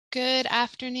Good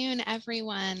afternoon,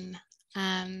 everyone.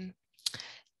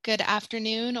 Good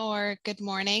afternoon or good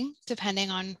morning, depending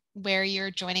on where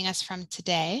you're joining us from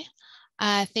today.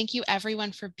 Thank you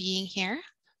everyone for being here.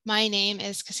 My name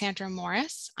is Cassandra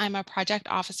Morris. I'm a project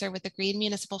officer with the Green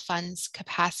Municipal Fund's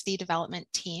Capacity Development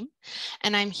Team.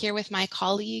 And I'm here with my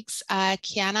colleagues,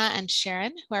 Kiana and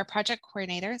Sharon, who are project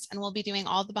coordinators, and will be doing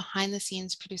all the behind the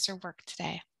scenes producer work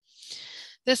today.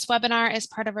 This webinar is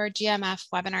part of our GMF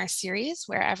webinar series,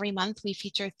 where every month we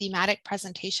feature thematic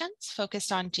presentations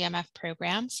focused on GMF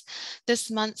programs.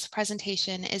 This month's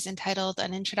presentation is entitled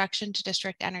An Introduction to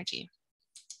District Energy.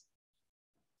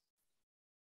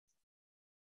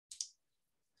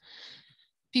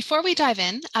 Before we dive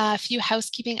in, a few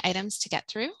housekeeping items to get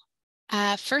through.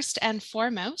 First and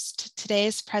foremost,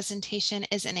 today's presentation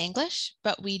is in English,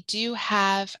 but we do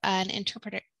have an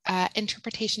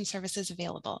interpretation services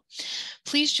available.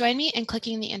 Please join me in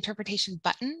clicking the interpretation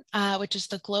button, which is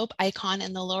the globe icon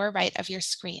in the lower right of your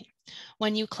screen.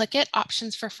 When you click it,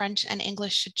 options for French and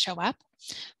English should show up.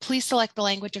 Please select the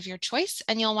language of your choice,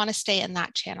 and you'll want to stay in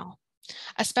that channel.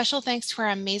 A special thanks to our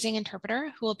amazing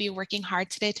interpreter who will be working hard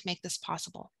today to make this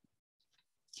possible.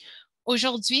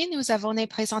 Aujourd'hui, nous avons des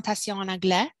présentations en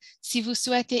anglais. Si vous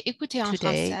souhaitez écouter en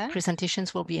français,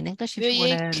 presentations will be in English. If you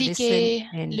veuillez want to cliquer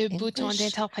listen in le English, bouton please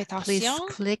d'interprétation.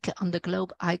 click on the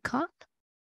globe icon.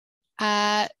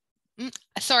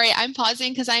 Sorry, I'm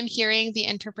pausing because I'm hearing the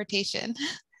interpretation.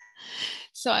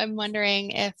 So I'm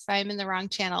wondering if I'm in the wrong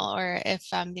channel or if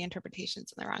the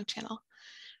interpretation's in the wrong channel.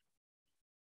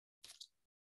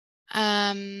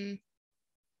 I'm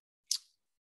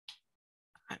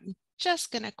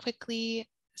just going to quickly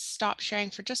stop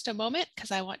sharing for just a moment because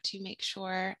I want to make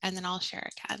sure, and then I'll share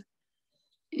again.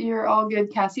 You're all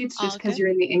good, Cassie. It's just because you're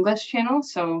in the English channel,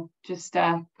 so just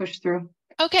push through.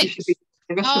 Okay. You should be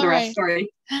English for the rest.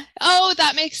 Sorry. Oh,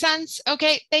 that makes sense.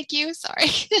 Okay, thank you.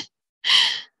 Sorry.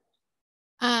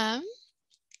 Okay.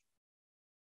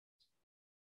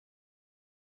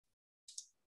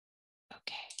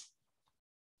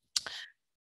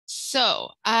 So,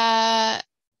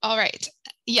 all right.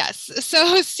 Yes.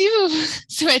 So, si vous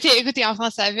souhaitez écouter en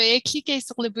français, veuillez cliquer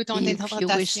sur le bouton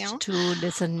d'interprétation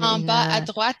en bas à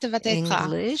droite de votre écran.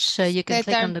 You can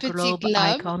click on the globe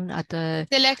icon at the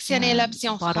sélectionnez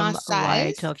l'option bottom française.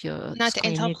 right of your Notre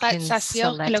screen. interprète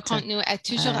s'assure que le contenu est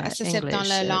toujours accessible dans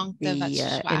la langue de votre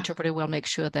choix. The interpreter will make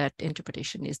sure that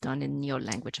interpretation is done in your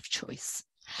language of choice.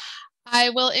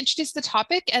 I will introduce the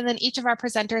topic, and then each of our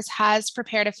presenters has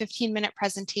prepared a 15-minute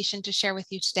presentation to share with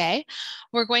you today.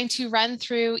 We're going to run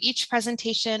through each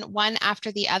presentation one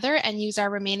after the other and use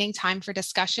our remaining time for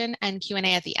discussion and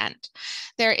Q&A at the end.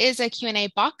 There is a Q&A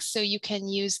box, so you can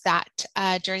use that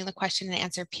during the question and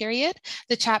answer period.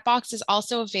 The chat box is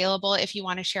also available if you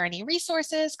want to share any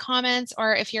resources, comments,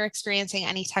 or if you're experiencing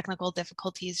any technical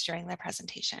difficulties during the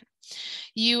presentation.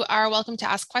 You are welcome to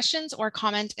ask questions or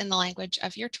comment in the language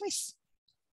of your choice.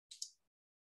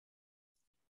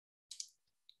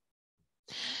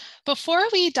 Before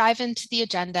we dive into the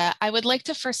agenda, I would like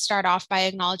to first start off by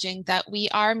acknowledging that we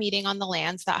are meeting on the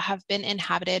lands that have been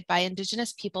inhabited by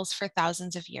Indigenous peoples for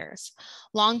thousands of years.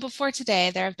 Long before today,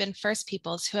 there have been First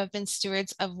Peoples who have been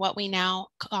stewards of what we now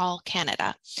call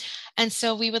Canada. And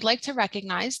so we would like to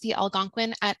recognize the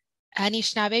Algonquin and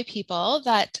Anishinaabe people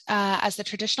that as the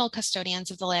traditional custodians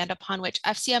of the land upon which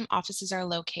FCM offices are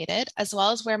located, as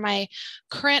well as where my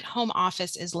current home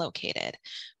office is located.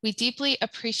 We deeply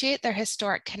appreciate their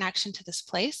historic connection to this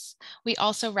place. We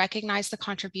also recognize the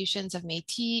contributions of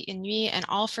Métis, Inuit, and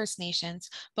all First Nations,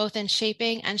 both in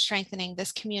shaping and strengthening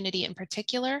this community in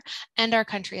particular and our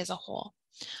country as a whole.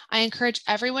 I encourage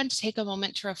everyone to take a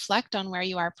moment to reflect on where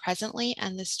you are presently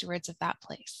and the stewards of that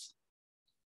place.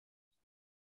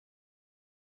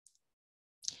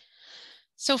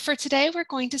 So for today, we're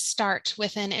going to start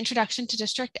with an introduction to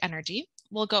district energy.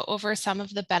 We'll go over some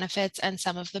of the benefits and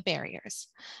some of the barriers.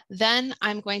 Then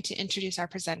I'm going to introduce our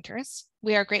presenters.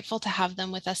 We are grateful to have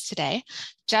them with us today.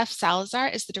 Jeff Salazar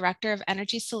is the Director of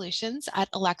Energy Solutions at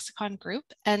Alexicon Group,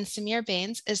 and Samir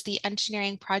Bains is the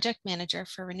Engineering Project Manager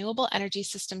for Renewable Energy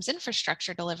Systems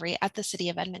Infrastructure Delivery at the City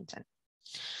of Edmonton.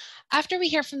 After we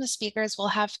hear from the speakers, we'll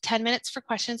have 10 minutes for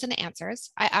questions and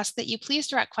answers. I ask that you please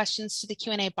direct questions to the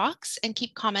Q&A box and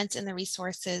keep comments in the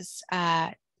resources,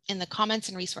 in the comments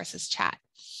and resources chat.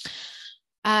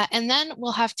 And then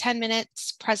we'll have 10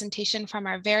 minutes presentation from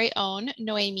our very own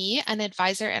Noémie, an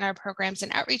advisor in our programs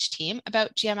and outreach team,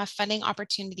 about GMF funding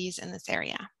opportunities in this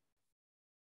area.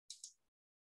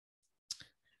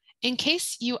 In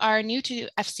case you are new to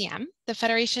FCM, the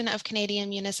Federation of Canadian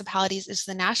Municipalities is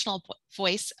the national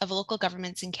voice of local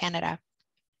governments in Canada.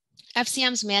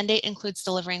 FCM's mandate includes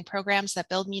delivering programs that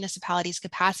build municipalities'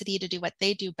 capacity to do what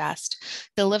they do best,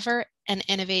 deliver and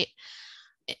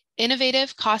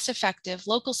innovative, cost-effective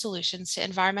local solutions to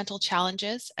environmental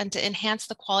challenges and to enhance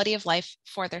the quality of life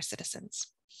for their citizens.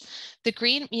 The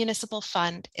Green Municipal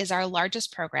Fund is our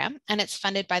largest program, and it's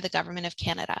funded by the Government of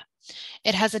Canada.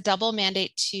 It has a double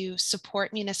mandate to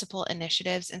support municipal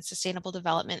initiatives in sustainable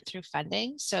development through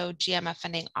funding, so GMF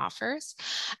funding offers,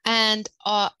 and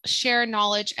share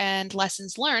knowledge and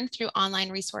lessons learned through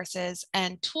online resources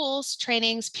and tools,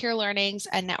 trainings, peer learnings,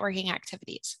 and networking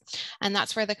activities. And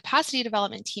that's where the capacity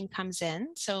development team comes in,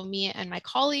 so me and my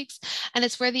colleagues, and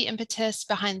it's where the impetus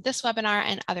behind this webinar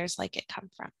and others like it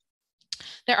come from.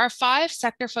 There are 5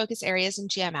 sector focus areas in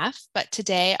GMF, but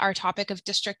today our topic of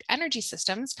district energy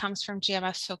systems comes from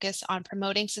GMF's focus on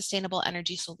promoting sustainable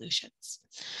energy solutions.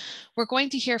 We're going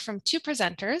to hear from 2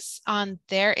 presenters on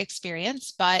their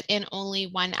experience, but in only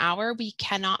 1 hour, we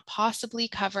cannot possibly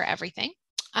cover everything.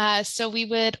 So we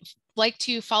would like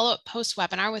to follow up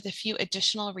post-webinar with a few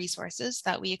additional resources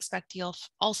that we expect you'll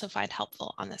also find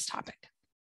helpful on this topic.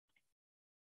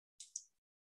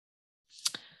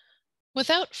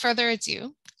 Without further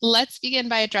ado, let's begin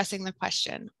by addressing the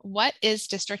question, what is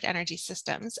district energy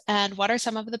systems and what are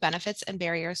some of the benefits and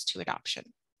barriers to adoption?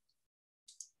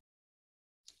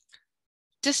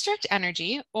 District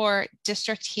energy, or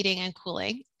district heating and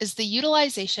cooling, is the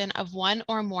utilization of one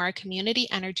or more community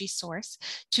energy source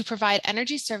to provide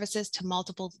energy services to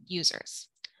multiple users.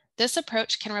 This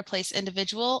approach can replace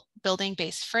individual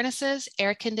building-based furnaces,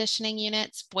 air conditioning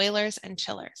units, boilers, and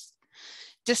chillers.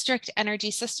 District energy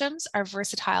systems are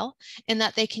versatile in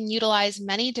that they can utilize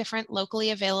many different locally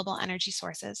available energy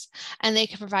sources, and they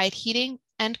can provide heating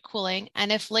and cooling,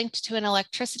 and if linked to an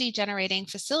electricity generating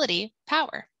facility,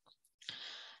 power.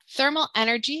 Thermal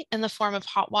energy in the form of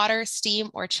hot water,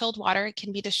 steam, or chilled water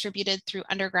can be distributed through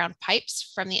underground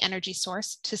pipes from the energy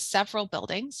source to several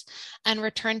buildings and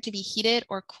returned to be heated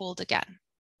or cooled again.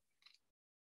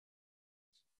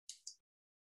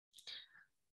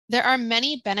 There are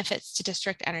many benefits to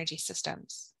district energy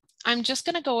systems. I'm just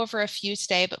going to go over a few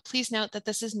today, but please note that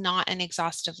this is not an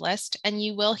exhaustive list, and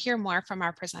you will hear more from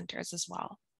our presenters as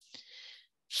well.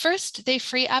 First, they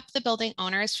free up the building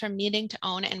owners from needing to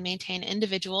own and maintain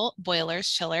individual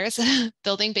boilers, chillers,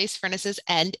 building-based furnaces,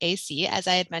 and AC, as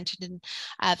I had mentioned in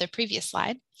the previous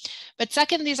slide. But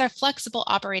second, these are flexible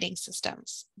operating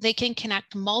systems. They can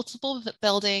connect multiple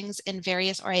buildings in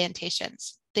various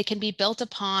orientations. They can be built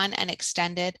upon and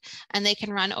extended, and they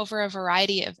can run over a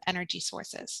variety of energy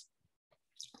sources.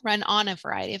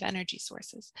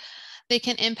 They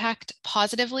can impact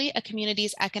positively a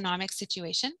community's economic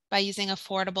situation by using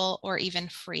affordable or even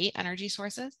free energy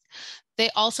sources. They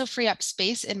also free up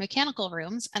space in mechanical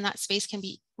rooms, and that space can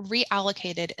be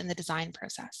reallocated in the design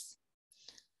process.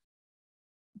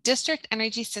 District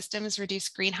energy systems reduce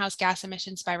greenhouse gas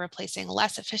emissions by replacing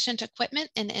less efficient equipment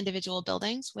in individual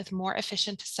buildings with a more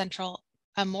efficient central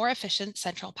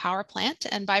power plant,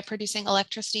 and by producing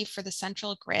electricity for the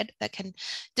central grid that can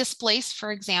displace,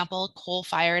 for example,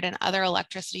 coal-fired and other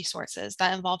electricity sources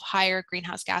that involve higher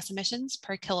greenhouse gas emissions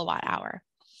per kilowatt hour.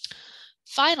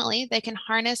 Finally, they can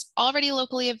harness already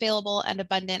locally available and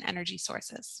abundant energy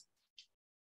sources.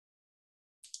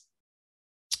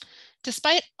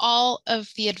 Despite all of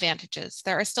the advantages,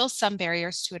 there are still some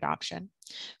barriers to adoption.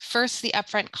 First, the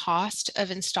upfront cost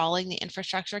of installing the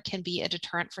infrastructure can be a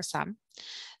deterrent for some.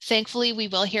 Thankfully, we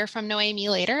will hear from Noemi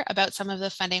later about some of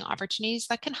the funding opportunities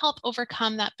that can help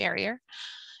overcome that barrier.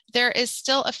 There is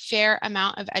still a fair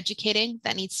amount of educating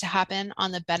that needs to happen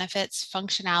on the benefits,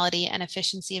 functionality, and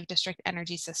efficiency of district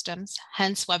energy systems,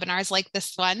 hence webinars like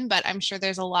this one, but I'm sure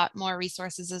there's a lot more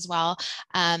resources as well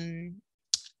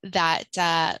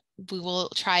that we will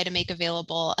try to make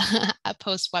available a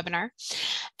post-webinar.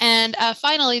 And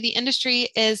finally, the industry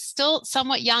is still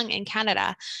somewhat young in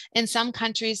Canada. In some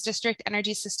countries, district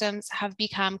energy systems have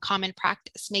become common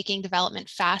practice, making development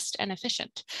fast and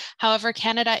efficient. However,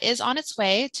 Canada is on its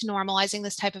way to normalizing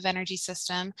this type of energy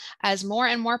system as more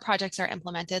and more projects are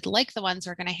implemented, like the ones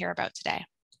we're going to hear about today.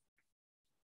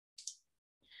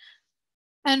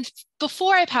 And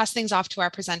before I pass things off to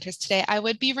our presenters today, I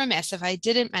would be remiss if I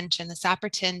didn't mention the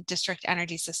Sapperton District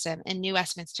Energy System in New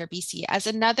Westminster, BC, as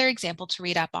another example to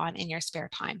read up on in your spare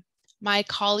time. My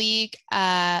colleague,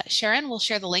 Sharon, will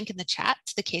share the link in the chat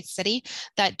to the case study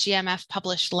that GMF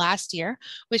published last year,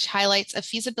 which highlights a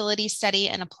feasibility study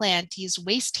and a plan to use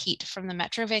waste heat from the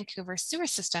Metro Vancouver sewer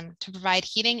system to provide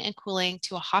heating and cooling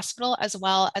to a hospital, as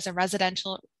well as a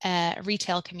residential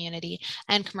retail community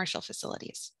and commercial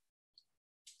facilities.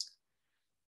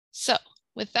 So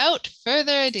without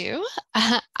further ado,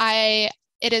 I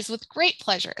It is with great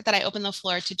pleasure that I open the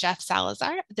floor to Jeff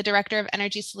Salazar, the Director of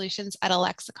Energy Solutions at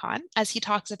Alexicon, as he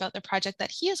talks about the project that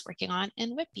he is working on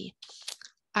in Whitby.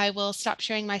 I will stop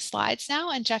sharing my slides now,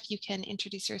 and Jeff, you can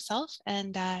introduce yourself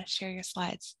and share your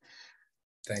slides.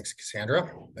 Thanks,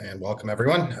 Cassandra, and welcome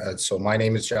everyone. So my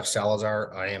name is Jeff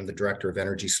Salazar. I am the Director of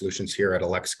Energy Solutions here at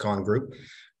Alexicon Group.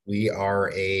 We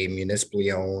are a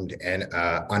municipally owned and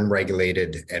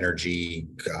unregulated energy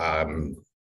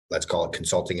let's call it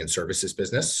consulting and services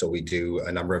business. So we do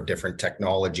a number of different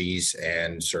technologies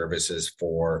and services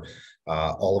for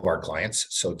all of our clients.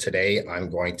 So today I'm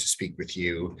going to speak with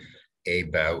you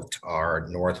about our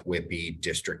North Whitby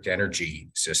District Energy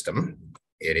System.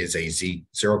 It is a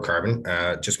zero carbon.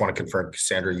 Just want to confirm,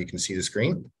 Cassandra, you can see the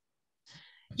screen?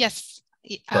 Yes.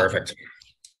 Perfect.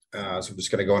 So I'm just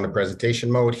going to go into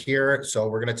presentation mode here. So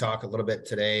we're going to talk a little bit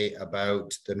today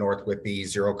about the North Whitby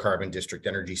Zero Carbon District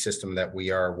Energy System that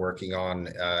we are working on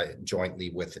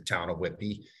jointly with the town of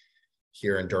Whitby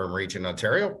here in Durham Region,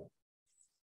 Ontario.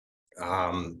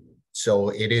 So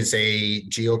it is a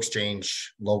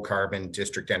geo-exchange low carbon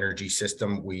district energy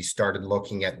system. We started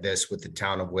looking at this with the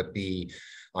town of Whitby,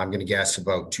 I'm going to guess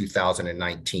about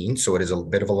 2019. So it is a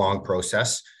bit of a long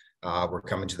process. We're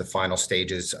coming to the final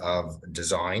stages of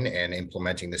design and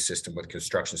implementing the system with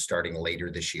construction starting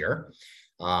later this year.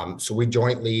 So we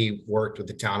jointly worked with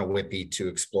the town of Whitby to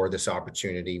explore this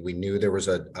opportunity. We knew there was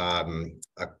a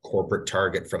corporate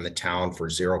target from the town for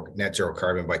net zero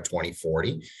carbon by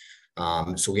 2040.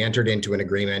 So we entered into an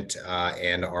agreement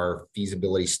and our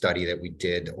feasibility study that we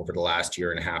did over the last year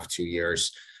and a half, 2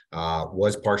 years,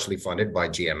 was partially funded by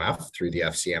GMF through the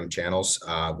FCM channels,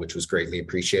 which was greatly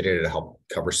appreciated. It helped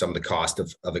cover some of the cost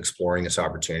of exploring this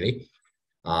opportunity.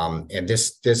 And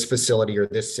this facility or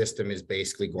this system is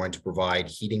basically going to provide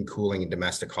heating, cooling, and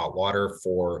domestic hot water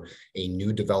for a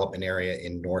new development area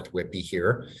in North Whitby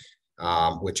here,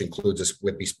 which includes a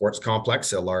Whitby Sports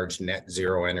Complex, a large net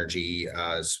zero energy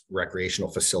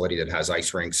recreational facility that has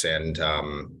ice rinks and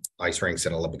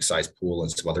Olympic-sized pool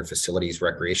and some other facilities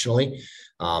recreationally.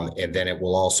 And then it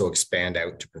will also expand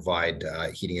out to provide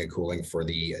heating and cooling for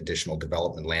the additional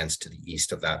development lands to the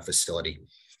east of that facility.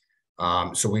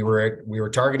 So we were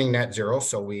targeting net zero.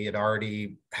 So we had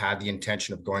already had the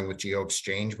intention of going with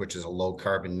geo-exchange, which is a low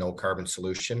carbon, no carbon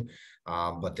solution.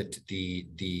 But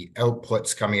the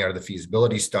outputs coming out of the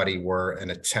feasibility study were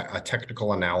a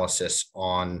technical analysis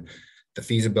on the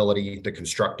feasibility, the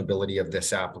constructability of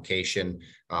this application,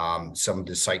 some of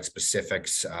the site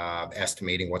specifics,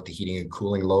 estimating what the heating and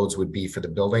cooling loads would be for the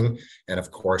building, and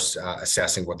of course,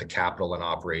 assessing what the capital and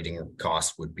operating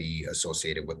costs would be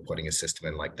associated with putting a system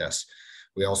in like this.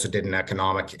 We also did an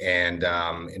economic and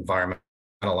environmental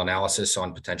analysis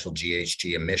on potential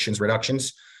GHG emissions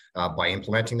reductions by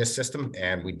implementing this system,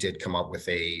 and we did come up with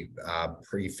a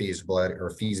pre-feasibility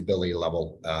or feasibility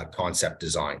level concept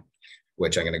design,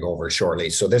 which I'm going to go over shortly.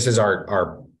 So this is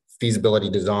our feasibility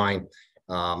design,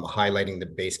 highlighting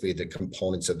basically the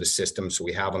components of the system. So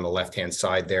we have on the left-hand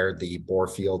side there the bore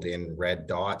field in red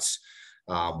dots,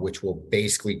 which will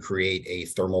basically create a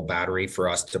thermal battery for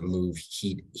us to move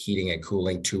heating and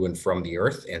cooling to and from the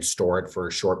earth and store it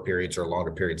for short periods or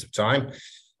longer periods of time.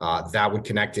 That would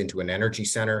connect into an energy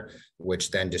center,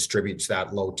 which then distributes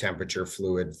that low temperature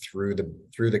fluid through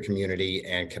the community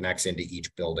and connects into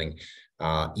each building.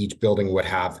 Each building would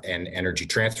have an energy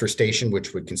transfer station,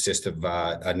 which would consist of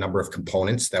a number of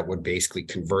components that would basically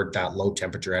convert that low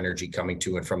temperature energy coming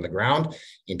to and from the ground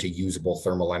into usable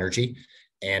thermal energy,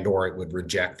 and or it would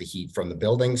reject the heat from the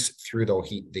buildings through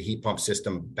the heat pump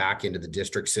system back into the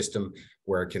district system,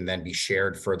 where it can then be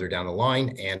shared further down the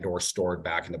line and or stored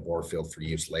back in the bore field for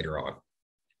use later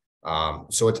on.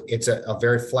 So it's a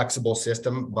very flexible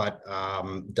system, but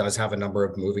does have a number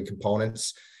of moving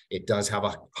components. It does have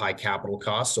a high capital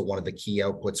cost. So one of the key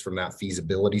outputs from that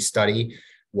feasibility study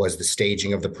was the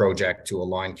staging of the project to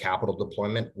align capital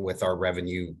deployment with our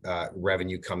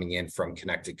revenue coming in from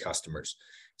connected customers.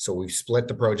 So we've split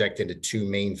the project into two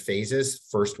main phases.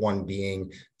 First one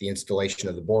being the installation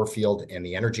of the bore field and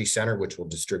the energy center, which will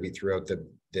distribute throughout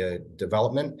the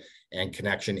development, and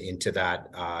connection into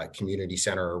that community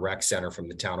center or rec center from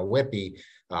the town of Whitby,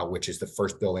 which is the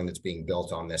first building that's being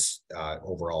built on this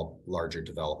overall larger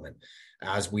development.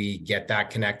 As we get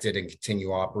that connected and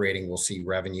continue operating, we'll see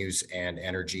revenues and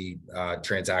energy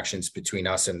transactions between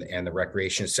us and the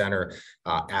recreation center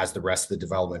as the rest of the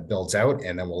development builds out,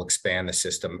 and then we'll expand the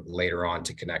system later on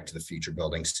to connect to the future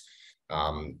buildings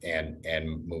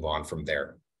and move on from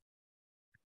there.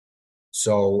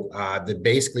 So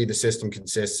basically the system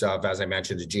consists of, as I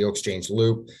mentioned, a geo-exchange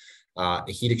loop, a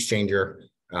heat exchanger,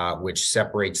 which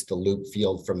separates the loop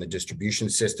field from the distribution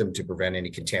system to prevent any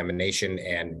contamination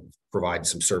and provide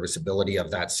some serviceability of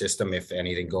that system. If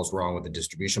anything goes wrong with the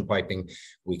distribution piping,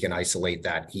 we can isolate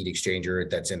that heat exchanger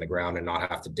that's in the ground and not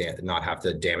have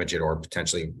to damage it or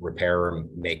potentially repair or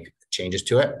make changes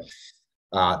to it.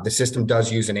 The system does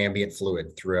use an ambient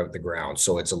fluid throughout the ground.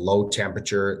 So it's a low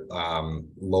temperature,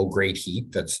 low grade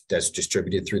heat that's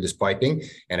distributed through this piping,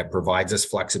 and it provides us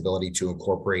flexibility to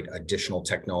incorporate additional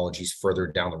technologies further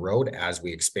down the road as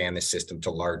we expand the system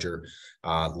to larger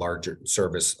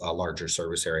service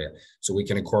area. So we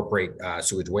can incorporate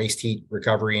sewage waste heat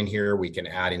recovery in here. We can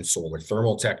add in solar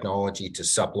thermal technology to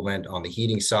supplement on the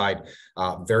heating side.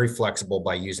 Very flexible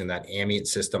by using that ambient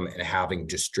system and having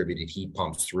distributed heat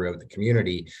pumps throughout the community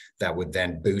that would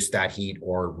then boost that heat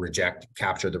or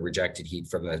capture the rejected heat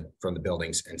from the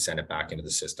buildings and send it back into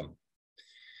the system.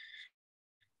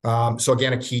 So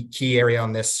again, a key area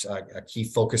on this, a key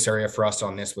focus area for us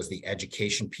on this was the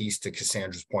education piece, to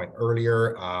Cassandra's point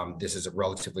earlier. This is a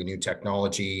relatively new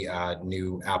technology,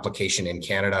 new application in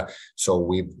Canada. So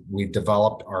we've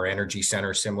developed our energy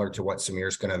center similar to what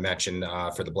Samir's going to mention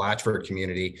for the Blatchford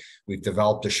community. We've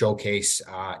developed a showcase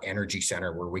energy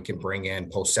center where we can bring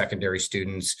in post-secondary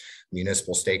students,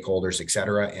 municipal stakeholders, et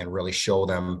cetera, and really show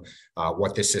them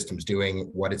what this system's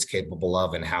doing, what it's capable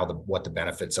of, and what the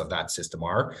benefits of that system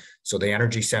are. So the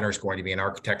Energy Center is going to be an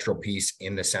architectural piece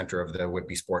in the center of the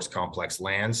Whitby Sports Complex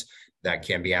lands that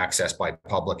can be accessed by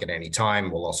public at any time.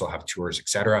 We'll also have tours, et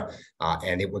cetera.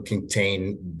 And it would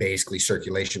contain basically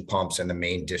circulation pumps and the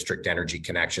main district energy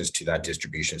connections to that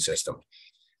distribution system.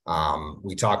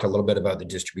 We talked a little bit about the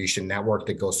distribution network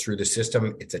that goes through the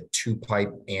system. It's a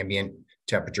 2-pipe ambient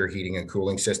temperature heating and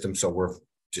cooling system. So we're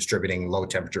distributing low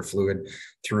temperature fluid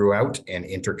throughout and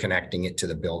interconnecting it to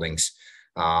the buildings.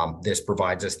 This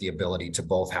provides us the ability to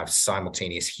both have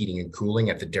simultaneous heating and cooling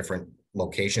at the different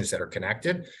locations that are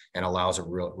connected and allows a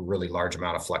really large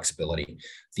amount of flexibility.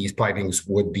 These pipings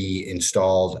would be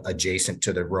installed adjacent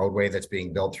to the roadway that's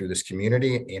being built through this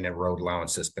community in a road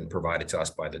allowance that's been provided to us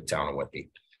by the town of Whitby.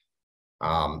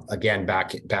 Again, back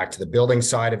to the building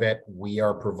side of it, we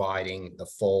are providing the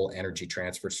full energy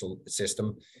transfer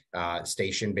system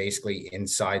station basically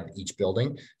inside each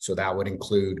building. So that would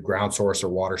include ground source or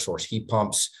water source heat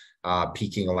pumps,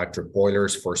 peaking electric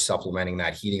boilers for supplementing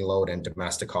that heating load, and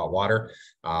domestic hot water.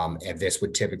 And this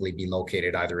would typically be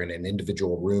located either in an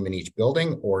individual room in each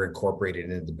building or incorporated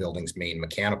into the building's main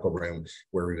mechanical room,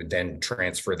 where we would then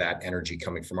transfer that energy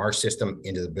coming from our system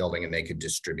into the building and they could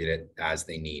distribute it as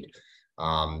they need.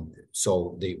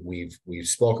 So we've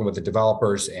spoken with the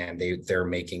developers, and they're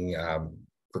making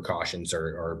precautions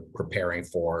or preparing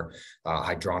for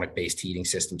hydronic based heating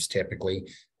systems typically,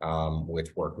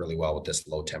 which work really well with this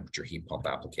low temperature heat pump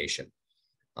application.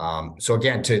 So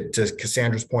again, to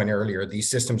Cassandra's point earlier,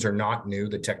 these systems are not new.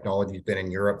 The technology has been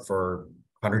in Europe for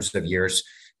hundreds of years.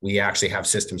 We actually have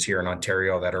systems here in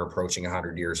Ontario that are approaching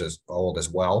 100 years old as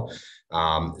well.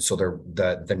 So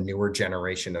the newer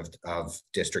generation of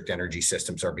district energy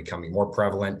systems are becoming more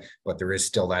prevalent, but there is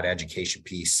still that education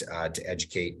piece to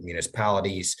educate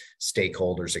municipalities,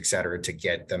 stakeholders, et cetera, to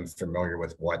get them familiar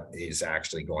with what is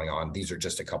actually going on. These are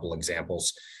just a couple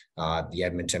examples. The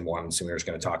Edmonton one, Samir is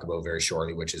going to talk about very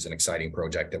shortly, which is an exciting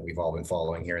project that we've all been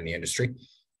following here in the industry.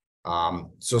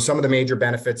 So some of the major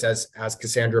benefits, as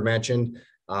Cassandra mentioned,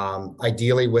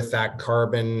 ideally with that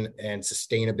carbon and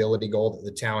sustainability goal that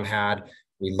the town had,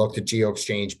 we looked at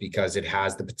GeoExchange because it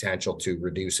has the potential to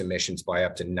reduce emissions by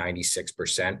up to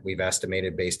 96%. We've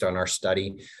estimated based on our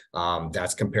study.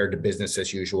 That's compared to business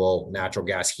as usual, natural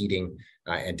gas heating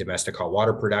and domestic hot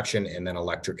water production, and then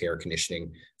electric air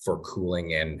conditioning for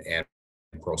cooling and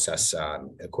process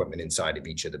equipment inside of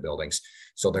each of the buildings.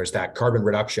 So there's that carbon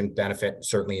reduction benefit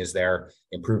certainly is there.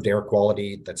 Improved air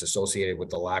quality that's associated with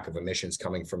the lack of emissions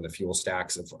coming from the fuel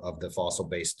stacks of the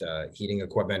fossil-based heating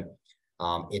equipment.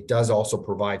 It does also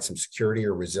provide some security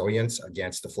or resilience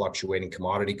against the fluctuating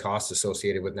commodity costs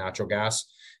associated with natural gas.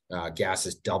 Gas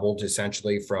has doubled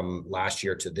essentially from last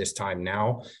year to this time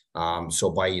now. So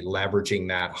by leveraging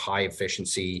that high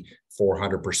efficiency,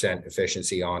 400%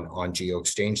 efficiency on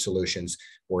GeoExchange solutions,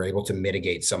 we're able to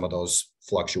mitigate some of those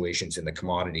fluctuations in the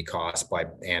commodity costs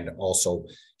and also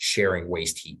sharing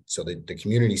waste heat. So the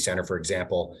community center, for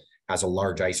example, has a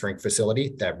large ice rink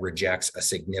facility that rejects a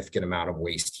significant amount of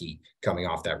waste heat coming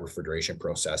off that refrigeration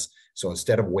process. So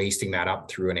instead of wasting that up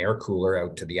through an air cooler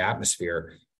out to the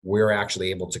atmosphere, we're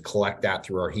actually able to collect that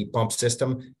through our heat pump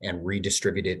system and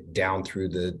redistribute it down through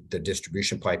the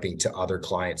distribution piping to other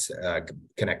clients'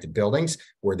 connected buildings,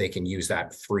 where they can use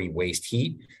that free waste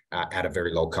heat at a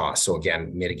very low cost. So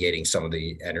again, mitigating some of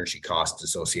the energy costs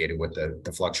associated with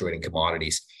the fluctuating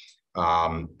commodities.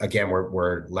 Again,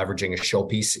 we're leveraging a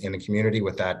showpiece in the community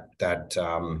with that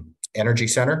energy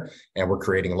center, and we're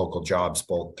creating local jobs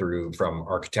both from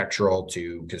architectural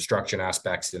to construction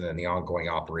aspects, and then the ongoing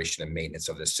operation and maintenance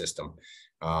of this system.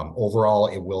 Overall,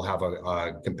 it will have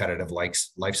a competitive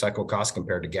life cycle cost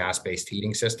compared to gas-based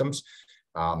heating systems,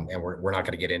 and we're not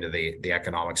going to get into the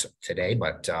economics today,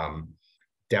 but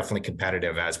definitely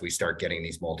competitive as we start getting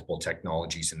these multiple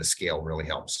technologies, and the scale really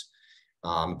helps.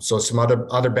 So some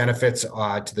other benefits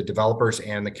to the developers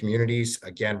and the communities.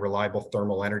 Again, reliable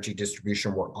thermal energy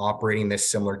distribution. We're operating this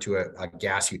similar to a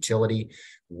gas utility.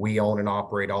 We own and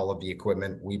operate all of the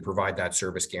equipment. We provide that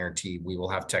service guarantee. We will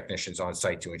have technicians on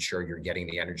site to ensure you're getting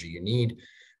the energy you need.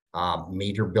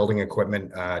 Major building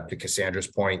equipment, to Cassandra's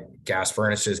point, gas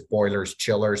furnaces, boilers,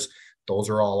 chillers, those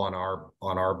are all on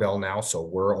our bill now. So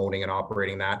we're owning and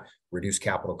operating that. Reduce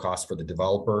capital costs for the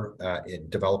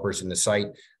developers in the site,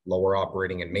 lower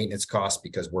operating and maintenance costs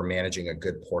because we're managing a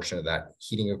good portion of that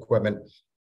heating equipment,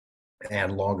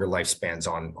 and longer lifespans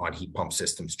on heat pump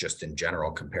systems just in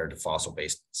general compared to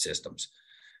fossil-based systems.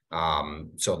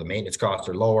 So the maintenance costs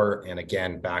are lower. And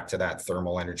again, back to that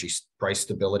thermal energy price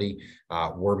stability,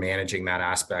 we're managing that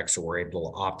aspect. So we're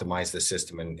able to optimize the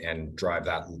system and drive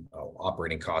that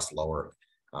operating cost lower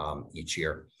each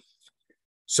year.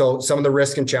 So some of the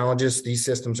risks and challenges, these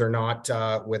systems are not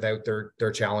without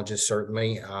their challenges,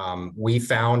 certainly. We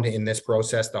found in this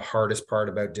process, the hardest part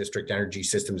about district energy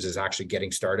systems is actually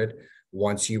getting started.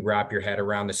 Once you wrap your head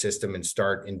around the system and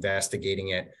start investigating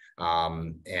it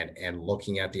and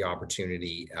looking at the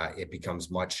opportunity, it becomes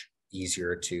much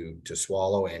easier to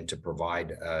swallow and to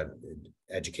provide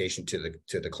education to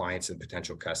the clients and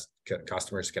potential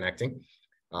customers connecting.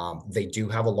 They do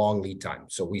have a long lead time.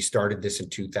 So we started this in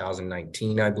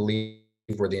 2019, I believe,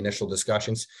 were the initial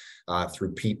discussions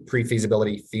through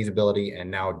pre-feasibility, feasibility,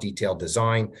 and now detailed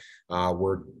design.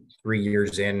 We're 3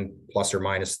 years in, plus or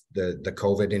minus the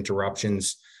COVID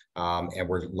interruptions, and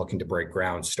we're looking to break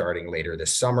ground starting later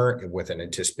this summer with an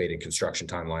anticipated construction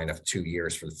timeline of 2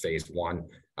 years for phase one,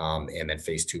 and then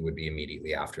phase two would be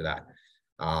immediately after that.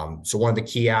 So one of the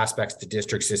key aspects to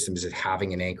district systems is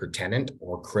having an anchor tenant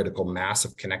or critical mass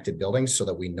of connected buildings so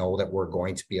that we know that we're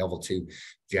going to be able to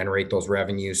generate those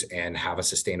revenues and have a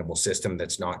sustainable system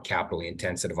that's not capitally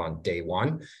intensive on day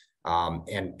one.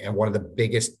 And one of the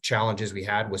biggest challenges we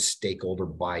had was stakeholder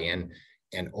buy-in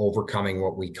and overcoming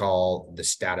what we call the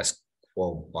status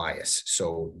quo bias.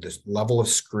 So this level of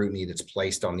scrutiny that's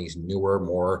placed on these newer,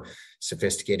 more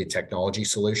sophisticated technology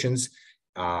solutions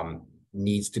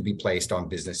needs to be placed on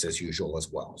business as usual as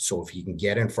well. So if you can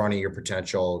get in front of your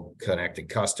potential connected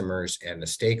customers and the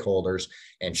stakeholders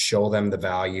and show them the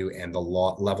value and the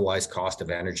levelized cost of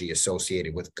energy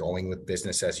associated with going with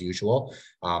business as usual,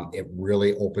 it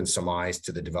really opens some eyes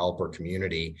to the developer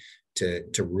community to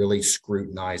really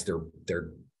scrutinize their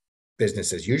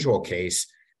business as usual case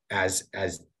as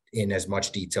in as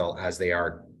much detail as they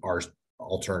are our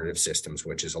alternative systems,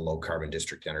 which is a low carbon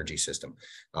district energy system.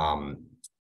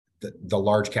 The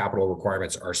large capital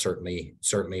requirements are certainly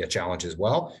a challenge as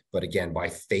well. But again, by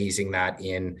phasing that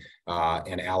in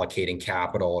and allocating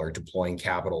capital or deploying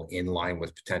capital in line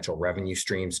with potential revenue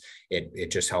streams,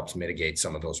 it just helps mitigate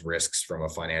some of those risks from a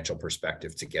financial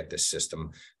perspective to get this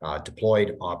system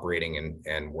deployed, operating,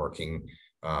 and working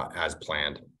as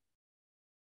planned.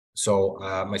 So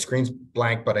my screen's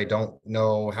blank, but I don't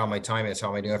know how my time is. How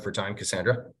am I doing for time,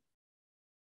 Cassandra?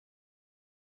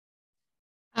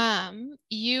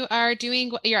 You're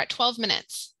at 12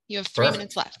 minutes. You have 3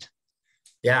 minutes left.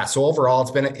 Yeah. So overall,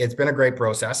 it's been a great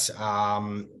process.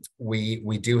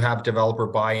 We do have developer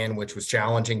buy-in, which was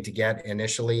challenging to get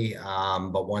initially.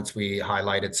 But once we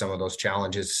highlighted some of those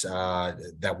challenges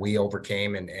that we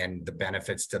overcame and the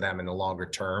benefits to them in the longer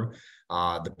term,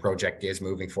 the project is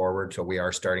moving forward. So we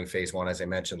are starting phase one, as I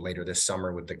mentioned, later this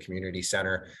summer with the community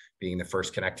center being the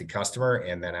first connected customer.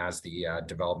 And then as the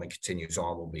development continues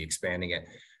on, we'll be expanding it.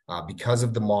 Because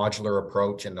of the modular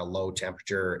approach and the low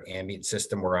temperature ambient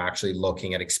system, we're actually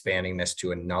looking at expanding this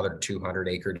to another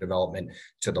 200-acre development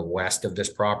to the west of this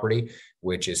property,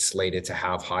 which is slated to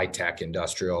have high-tech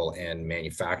industrial and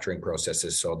manufacturing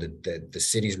processes. So the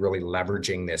city's really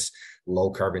leveraging this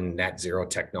low carbon net zero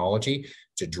technology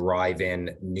to drive in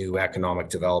new economic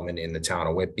development in the town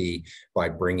of Whitby by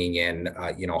bringing in,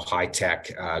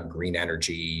 high-tech green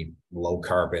energy, low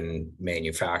carbon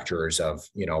manufacturers of,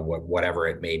 whatever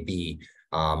it may be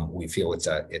we feel it's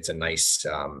a nice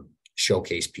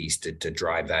showcase piece to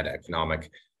drive that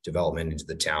economic development into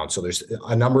the town. So there's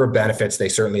a number of benefits. They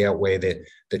certainly outweigh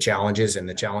the challenges, and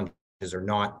the challenges are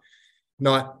not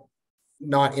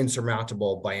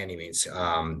insurmountable by any means,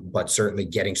 but certainly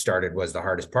getting started was the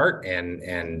hardest part,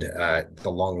 and the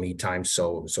long lead time.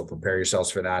 So prepare yourselves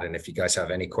for that. And if you guys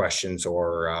have any questions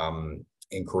or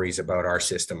inquiries about our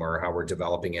system or how we're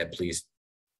developing it, please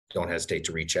don't hesitate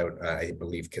to reach out. I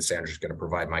believe Cassandra's going to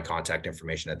provide my contact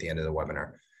information at the end of the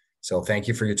webinar. So thank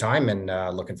you for your time, and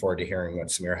looking forward to hearing what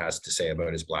Samir has to say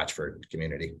about his Blatchford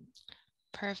community.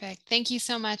 Perfect. Thank you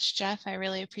so much, Jeff. I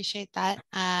really appreciate that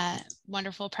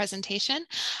wonderful presentation.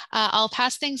 I'll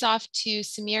pass things off to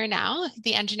Samir now,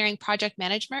 the Engineering Project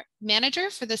Manager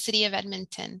for the City of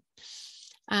Edmonton.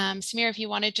 Samir, if you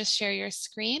want to just share your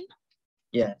screen.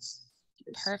 Yes.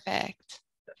 Perfect.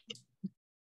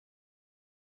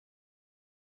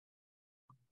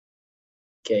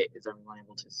 Okay, is everyone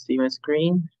able to see my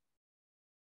screen?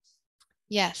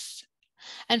 Yes.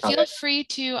 And feel free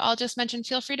to, I'll just mention,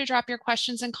 feel free to drop your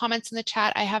questions and comments in the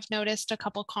chat. I have noticed a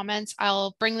couple comments.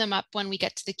 I'll bring them up when we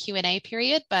get to the Q&A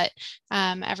period, but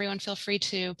everyone feel free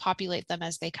to populate them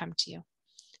as they come to you.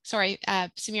 Sorry,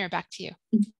 Samir, back to you.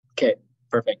 Okay,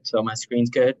 perfect. So my screen's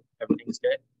good. Everything's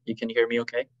good. You can hear me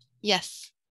okay?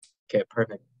 Yes. Okay,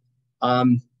 perfect.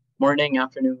 Morning,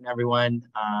 afternoon, everyone,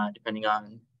 depending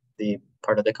on the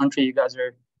part of the country you guys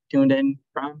are tuned in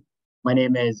from. My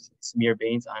name is Samir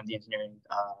Bains. I'm the engineering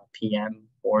PM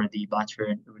for the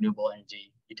Blatchford Renewable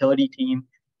Energy Utility team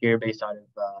here based out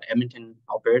of Edmonton,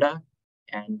 Alberta.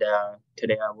 And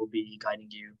today I will be guiding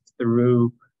you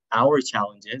through our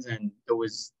challenges. And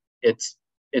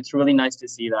it's really nice to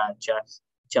see that Jeff's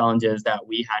challenges that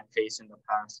we had faced in the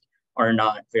past are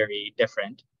not very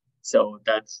different. So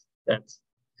that's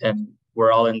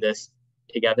we're all in this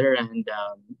together, and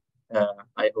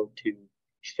I hope to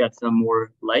shed some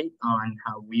more light on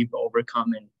how we've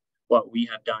overcome and what we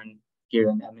have done here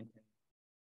in Edmonton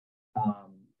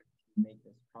to make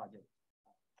this project.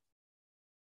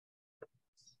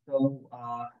 So,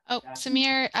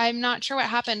 Samir, I'm not sure what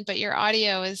happened, but your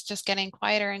audio is just getting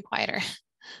quieter and quieter.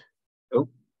 Oh,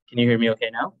 can you hear me okay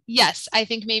now? Yes, I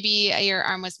think maybe your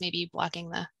arm was maybe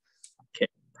blocking the. Okay,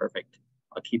 perfect.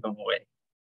 I'll keep them away.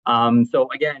 So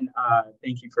again,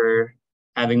 thank you for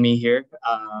having me here.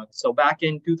 So back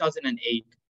in 2008,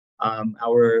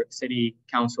 our city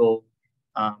council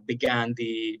began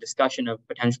the discussion of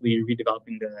potentially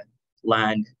redeveloping the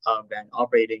land of an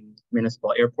operating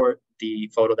municipal airport. The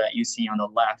photo that you see on the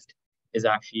left is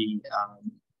actually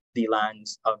the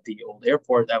lands of the old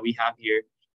airport that we have here.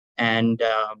 And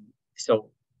so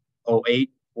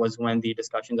 2008 was when the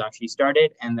discussions actually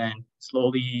started, and then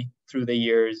slowly through the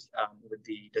years with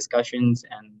the discussions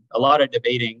and a lot of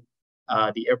debating,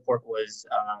 the airport was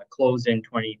closed in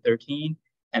 2013,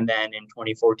 and then in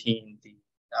 2014, the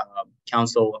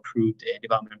council approved a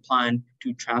development plan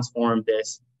to transform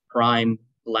this prime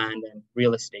land and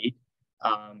real estate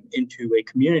into a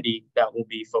community that will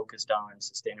be focused on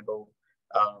sustainable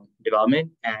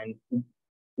development, and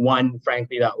one,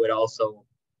 frankly, that would also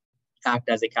act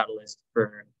as a catalyst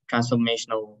for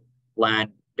transformational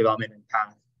land development and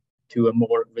path to a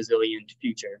more resilient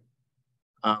future.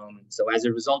 So as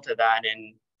a result of that,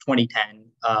 in 2010,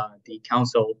 the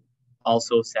council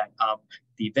also set up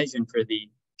the vision for the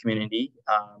community,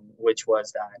 which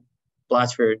was that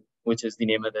Blatchford, which is the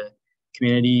name of the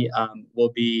community,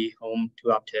 will be home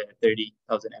to up to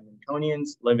 30,000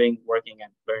 Edmontonians living, working,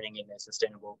 and learning in a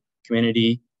sustainable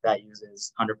community that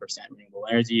uses 100% renewable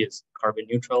energy, is carbon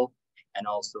neutral, and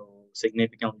also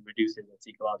significantly reduces its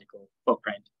ecological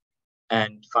footprint.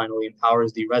 And finally,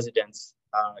 empowers the residents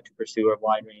to pursue a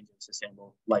wide range of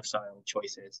sustainable lifestyle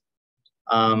choices.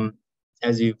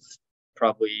 As you've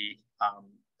probably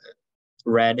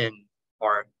read and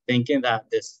are thinking, that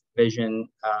this vision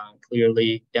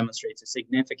clearly demonstrates a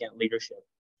significant leadership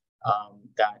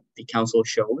that the council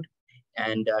showed,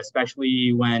 and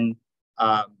especially when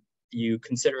you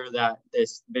consider that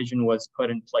this vision was put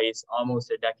in place almost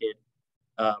a decade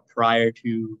prior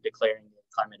to declaring the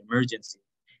climate emergency.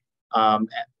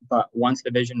 But once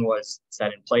the vision was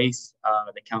set in place,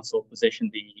 the council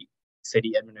positioned the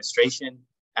city administration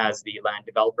as the land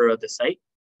developer of the site,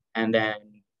 and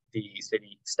then the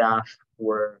city staff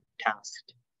were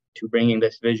tasked to bringing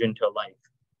this vision to life.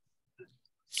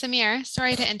 Samir,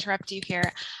 sorry to interrupt you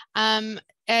here.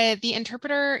 The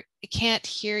interpreter can't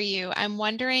hear you. I'm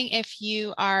wondering if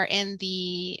you are in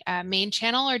the main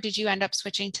channel, or did you end up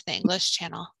switching to the English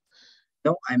channel?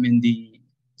 No, I'm in the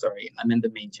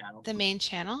main channel. The main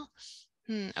channel?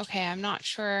 Okay, I'm not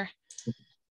sure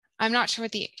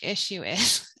what the issue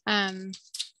is. Okay.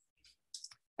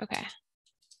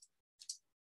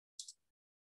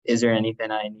 Is there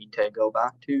anything I need to go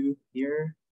back to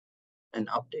here and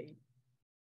update?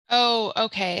 Oh,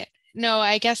 okay. No,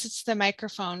 I guess it's the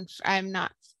microphone. I'm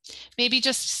not. Maybe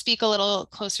just speak a little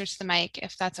closer to the mic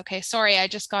if that's okay. Sorry, I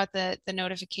just got the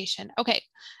notification. Okay,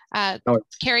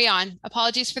 carry on.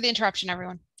 Apologies for the interruption,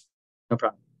 everyone. No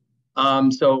problem.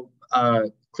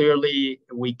 Clearly,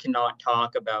 we cannot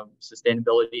talk about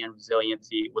sustainability and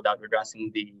resiliency without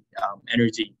addressing the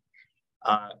energy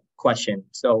question.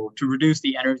 So to reduce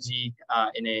the energy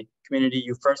in a community,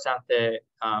 you first have to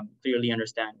clearly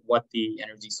understand what the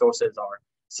energy sources are.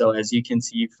 So as you can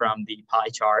see from the pie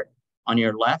chart on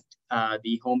your left,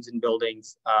 the homes and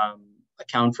buildings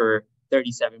account for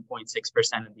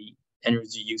 37.6% of the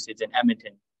energy usage in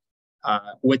Edmonton,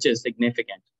 which is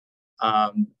significant.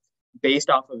 Based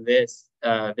off of this,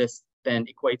 this then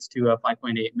equates to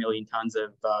 5.8 million tons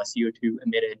of CO2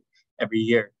 emitted every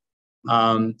year.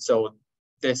 So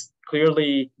this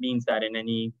clearly means that in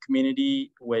any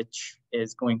community, which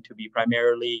is going to be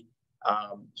primarily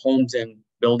homes and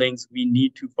buildings, we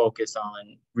need to focus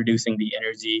on reducing the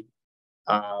energy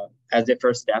as a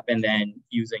first step, and then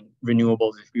using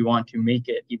renewables if we want to make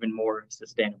it even more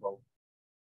sustainable.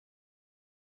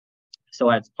 So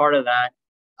as part of that,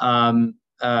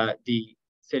 the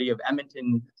city of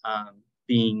Edmonton,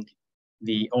 being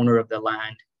the owner of the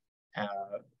land,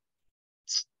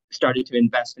 started to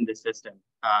invest in the system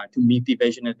to meet the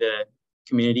vision of the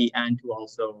community and to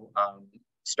also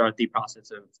start the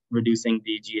process of reducing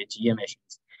the GHG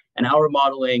emissions. And our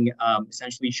modeling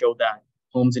essentially showed that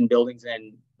homes and buildings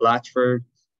in Blatchford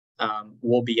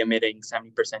will be emitting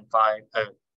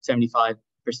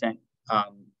 75%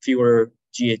 fewer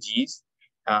GHGs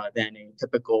than a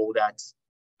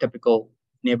typical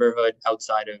neighborhood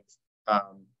outside of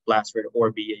Blatchford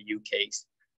or BAU case.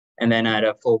 And then at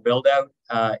a full build out,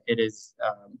 it is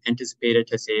anticipated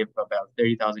to save about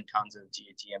 30,000 tons of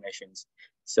GHG emissions.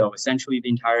 So essentially the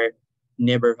entire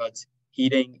neighborhood's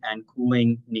heating and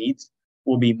cooling needs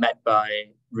will be met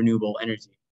by renewable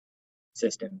energy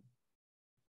system.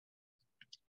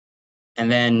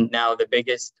 And then now the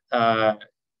biggest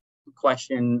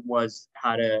question was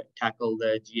how to tackle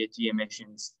the GHG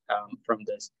emissions from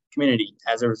this community.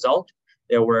 As a result,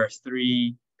 there were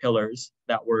 3 pillars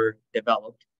that were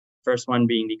developed. First one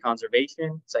being the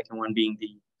conservation, second one being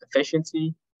the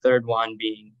efficiency, third one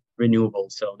being renewable.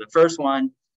 So the first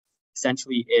one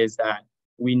essentially is that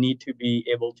we need to be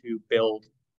able to build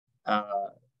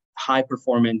high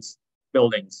performance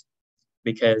buildings,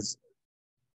 because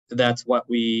that's what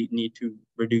we need to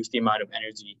reduce the amount of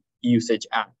energy usage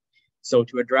at. So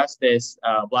to address this,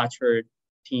 Blatchford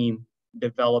team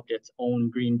developed its own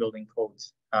green building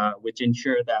codes, which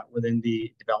ensure that within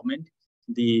the development,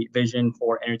 the vision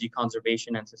for energy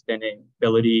conservation and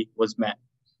sustainability was met.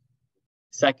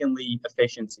 Secondly,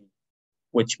 efficiency,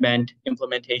 which meant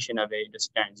implementation of a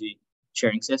district energy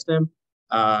sharing system,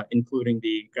 including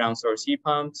the ground source heat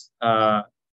pumps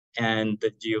and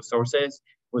the geosources,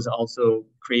 was also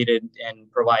created in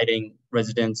providing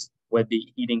residents with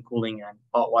the heating, cooling, and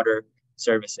hot water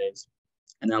services.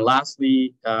 And then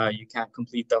lastly, you can't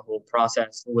complete the whole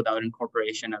process without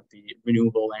incorporation of the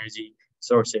renewable energy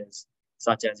sources,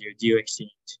 such as your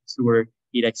geo-exchange, sewer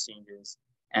heat exchangers,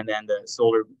 and then the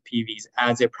solar PVs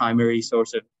as a primary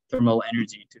source of thermal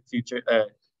energy to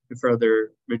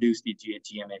further reduce the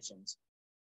GHG emissions.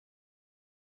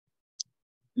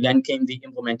 Then came the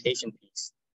implementation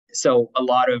piece. So a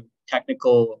lot of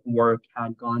technical work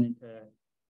had gone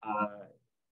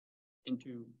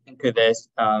into this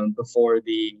before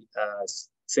the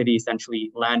city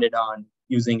essentially landed on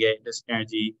using a district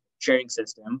energy sharing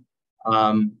system.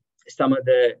 Some of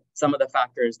the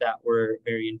factors that were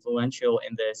very influential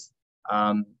in this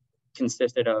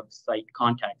consisted of site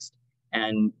context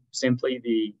and simply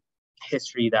the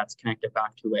history that's connected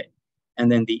back to it,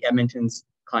 and then the Edmonton's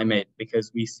climate,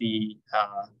 because we see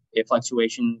a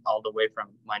fluctuation all the way from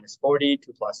 -40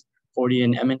 to +40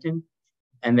 in Edmonton.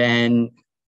 And then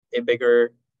a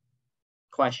bigger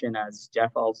question, as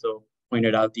Jeff also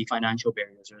pointed out, the financial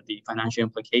barriers or the financial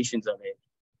implications of it.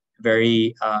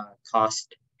 Very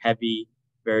cost heavy,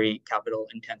 very capital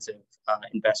intensive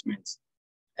investments.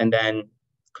 And then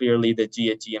clearly the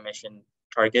GHG emission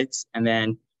targets, and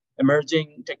then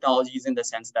emerging technologies in the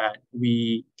sense that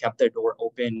we kept the door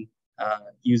open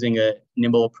using a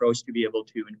nimble approach to be able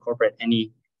to incorporate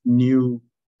any new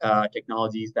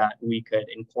technologies that we could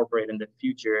incorporate in the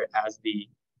future as the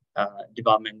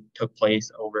development took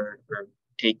place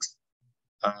takes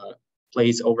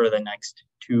place over the next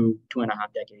two and a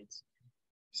half decades.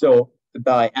 So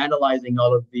by analyzing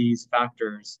all of these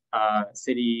factors,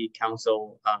 City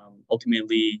Council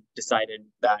ultimately decided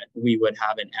that we would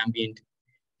have an ambient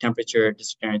temperature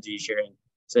district energy sharing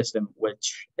system,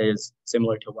 which is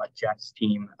similar to what Jeff's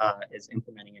team is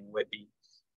implementing in Whitby.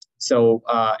 So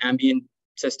ambient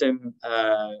system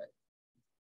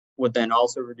would then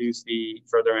also reduce the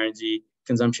further energy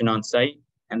consumption on site,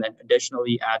 and then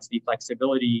additionally adds the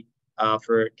flexibility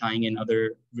for tying in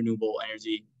other renewable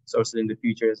energy sources in the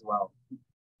future as well.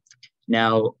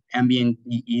 Now, ambient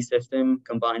EE system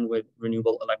combined with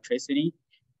renewable electricity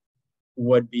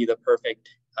would be the perfect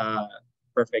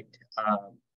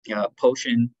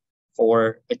potion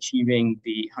for achieving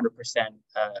the 100%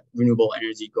 renewable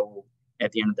energy goal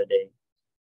at the end of the day.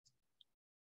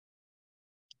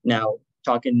 Now,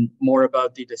 talking more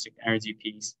about the district energy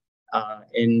piece,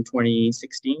 in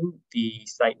 2016, the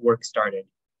site work started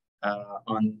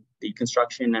on the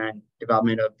construction and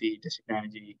development of the district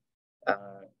energy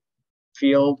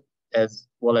field, as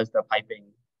well as the piping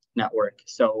network.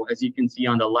 So as you can see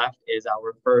on the left is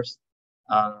our first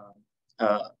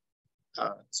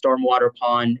stormwater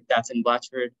pond that's in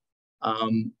Blatchford.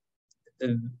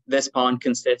 This pond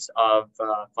consists of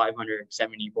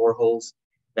 570 boreholes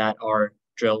that are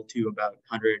drilled to about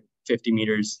 150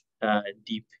 meters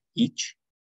deep each,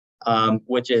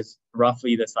 which is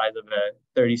roughly the size of a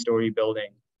 30-story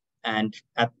building. And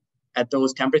at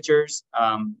those temperatures,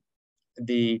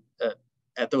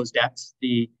 at those depths,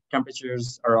 the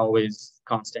temperatures are always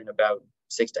constant, about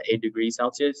 6 to 8 degrees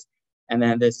Celsius. And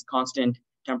then this constant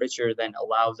temperature then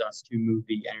allows us to move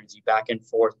the energy back and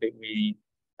forth between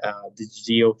the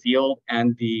geo field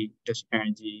and the district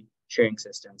energy sharing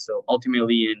system. So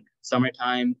ultimately in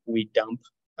summertime, we dump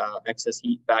excess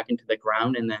heat back into the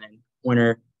ground, and then in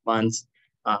winter months,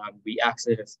 we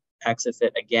access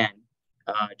it again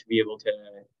to be able to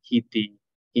heat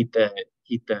the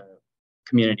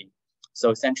community. So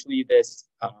essentially, this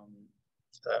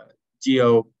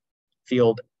geo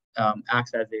field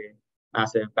acts as a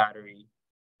massive battery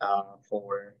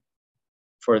for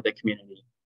the community.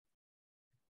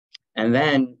 And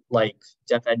then, like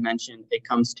Jeff had mentioned, it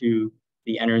comes to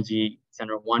the Energy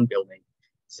Center 1 building.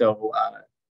 So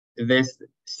this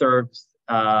serves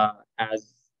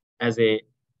as a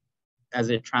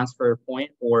transfer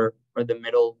point or the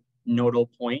middle nodal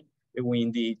point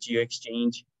between the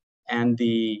geo-exchange and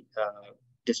the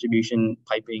distribution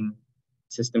piping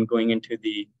system going into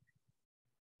the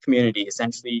community,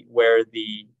 essentially where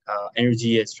the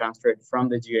energy is transferred from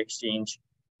the geo-exchange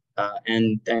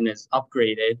and then is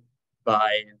upgraded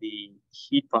by the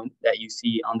heat pump that you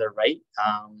see on the right.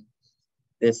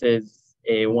 This is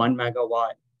a 1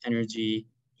 megawatt energy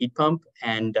heat pump,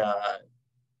 and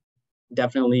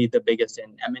definitely the biggest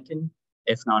in Edmonton,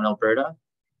 if not Alberta.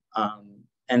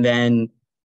 And then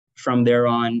from there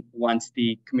on, once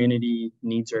the community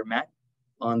needs are met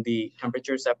on the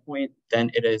temperature set point, then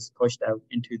it is pushed out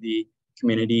into the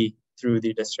community through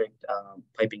the district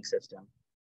piping system.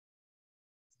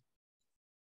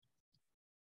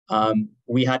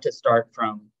 We had to start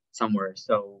from somewhere.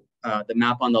 So the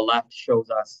map on the left shows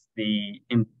us the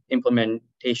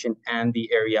implementation and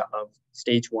the area of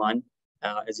stage 1.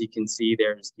 As you can see,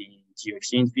 there's the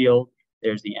geo-exchange field,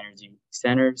 there's the energy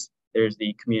centers, there's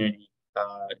the community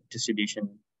distribution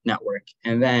network.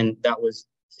 And then that was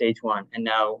stage 1. And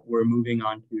now we're moving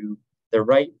on to the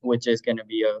right, which is going to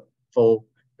be a full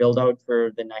build out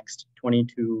for the next 20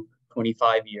 to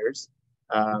 25 years.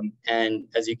 And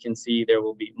as you can see, there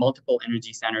will be multiple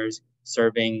energy centers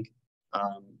serving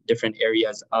different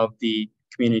areas of the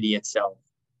community itself.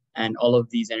 And all of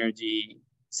these energy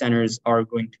centers are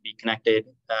going to be connected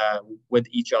with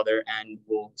each other and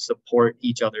will support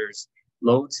each other's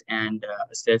loads and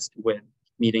assist with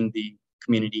meeting the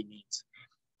community needs.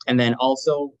 And then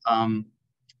also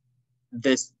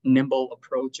this nimble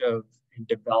approach of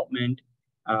development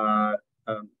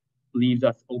leaves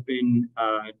us open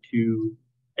to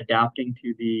adapting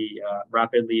to the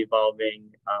rapidly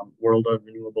evolving world of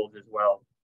renewables as well.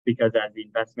 Because as the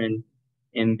investment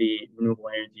in the renewable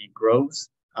energy grows,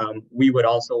 we would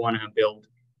also want to build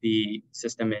the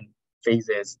system in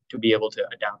phases to be able to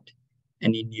adapt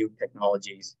any new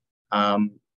technologies.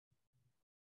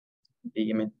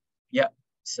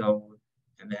 So,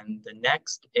 and then the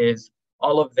next is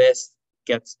all of this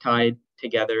gets tied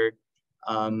together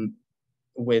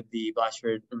with the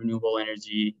Blatchford Renewable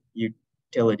Energy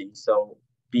Utility. So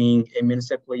being a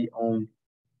municipally owned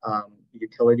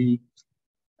utility,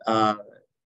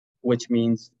 which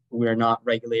means we're not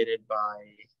regulated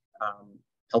by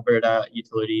Alberta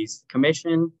Utilities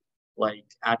Commission, like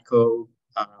ATCO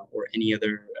or any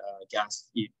other gas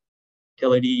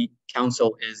utility.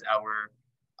 Council is our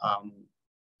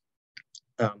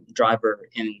driver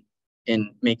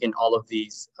in making all of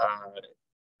these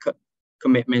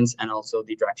commitments and also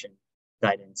the direction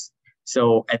guidance.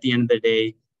 So at the end of the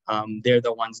day, they're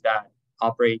the ones that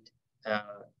operate,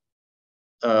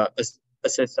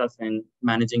 assist us in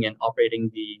managing and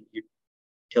operating the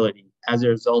utility. As a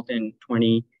result, in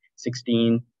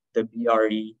 2016, the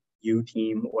BREU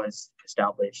team was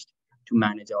established to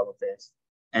manage all of this.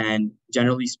 And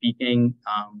generally speaking,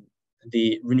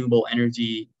 the renewable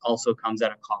energy also comes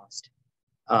at a cost.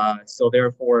 So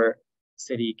therefore,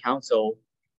 City Council,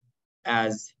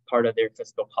 as part of their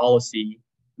fiscal policy,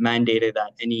 mandated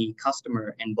that any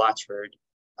customer in Blatchford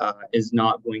is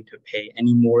not going to pay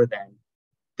any more than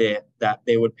that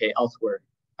they would pay elsewhere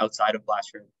outside of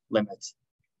Blatchford limits.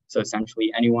 So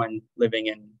essentially, anyone living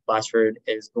in Blatchford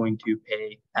is going to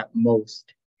pay at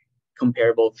most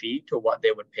comparable fee to what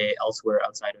they would pay elsewhere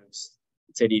outside of the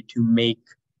city to make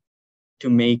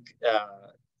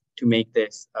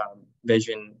this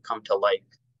vision come to life.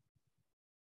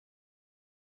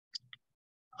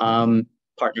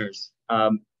 Partners,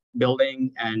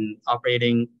 building and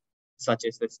operating such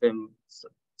a system,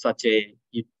 such a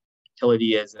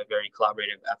utility is a very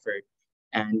collaborative effort.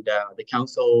 And the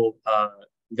council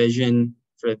vision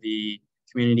for the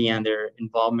community and their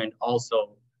involvement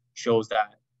also shows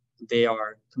that they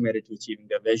are committed to achieving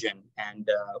their vision. And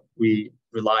we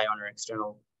rely on our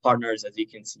external partners, as you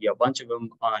can see a bunch of them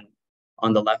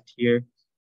on the left here.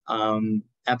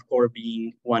 EPCOR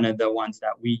being one of the ones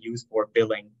that we use for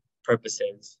billing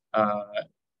purposes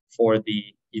for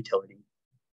the utility.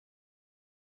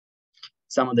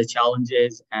 Some of the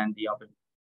challenges and the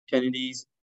opportunities,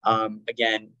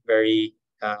 again, very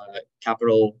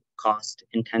capital cost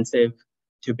intensive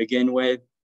to begin with.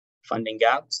 Funding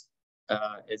gaps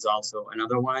is also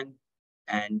another one.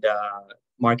 And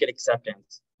market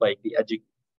acceptance, like the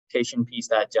education piece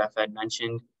that Jeff had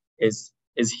mentioned, is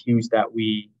huge that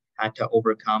we had to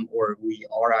overcome, or we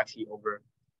are actually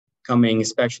overcoming,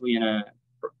 especially in a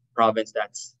province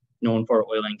that's known for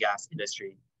oil and gas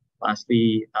industry.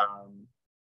 Lastly,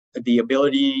 the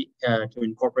ability to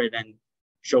incorporate and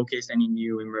showcase any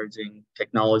new emerging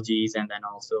technologies, and then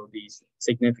also these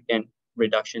significant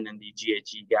reduction in the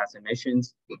GHG gas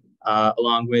emissions,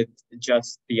 along with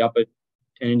just the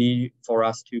opportunity for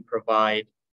us to provide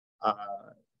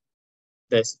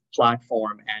this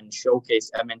platform and showcase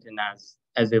Edmonton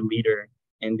as a leader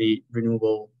in the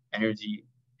renewable energy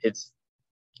is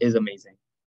amazing.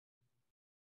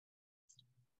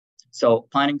 So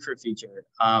planning for future,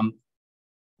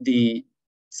 the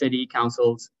city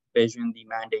council's vision, the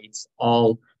mandates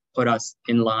all put us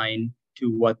in line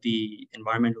to what the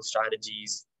environmental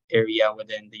strategies area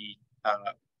within the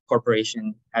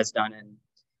corporation has done. And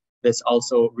this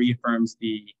also reaffirms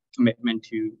the commitment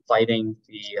to fighting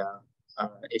the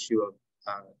issue of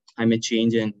climate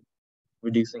change and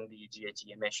reducing the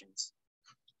GHG emissions.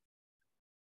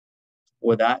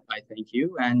 With that, I thank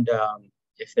you. And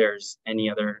if there's any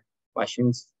other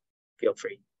questions, feel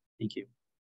free. Thank you.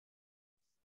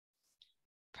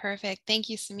 Perfect. Thank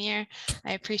you, Samir.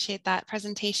 I appreciate that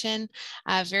presentation.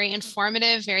 Very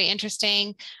informative, very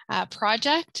interesting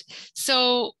project.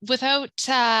 So without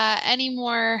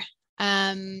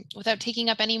without taking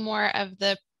up any more of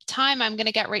the time, I'm going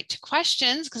to get right to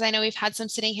questions because I know we've had some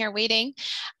sitting here waiting.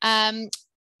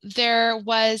 There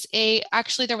was a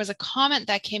comment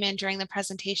that came in during the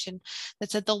presentation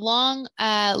that said the long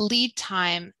lead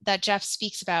time that Jeff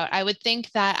speaks about. I would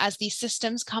think that as these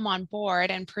systems come on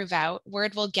board and prove out,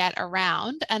 word will get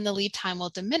around and the lead time will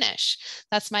diminish.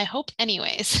 That's my hope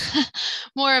anyways.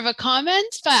 More of a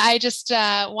comment, but I just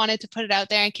wanted to put it out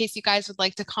there in case you guys would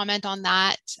like to comment on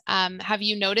that. Have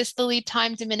you noticed the lead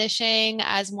time diminishing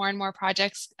as more and more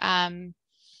projects come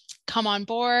on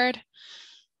board?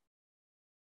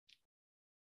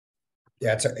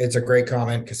 Yeah, it's a great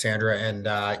comment, Cassandra. And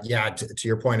yeah, to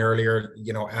your point earlier,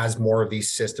 you know, as more of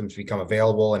these systems become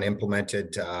available and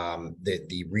implemented,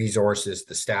 the resources,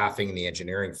 the staffing, the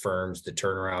engineering firms, the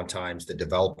turnaround times, the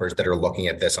developers that are looking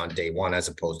at this on day one as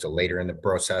opposed to later in the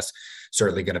process,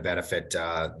 certainly going to benefit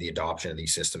the adoption of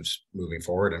these systems moving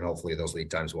forward. And hopefully those lead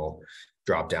times will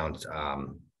drop down,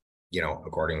 you know,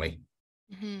 accordingly.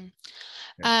 Mm-hmm.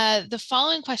 The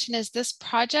following question is, this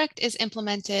project is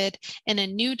implemented in a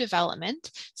new development,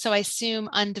 so I assume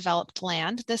undeveloped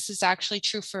land. This is actually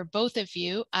true for both of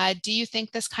you. Do you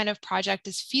think this kind of project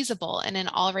is feasible in an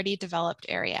already developed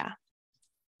area?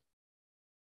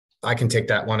 I can take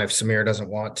that one if Samir doesn't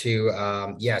want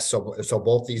to. Yes, so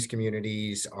both these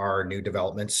communities are new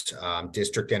developments.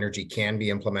 District energy can be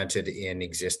implemented in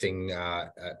existing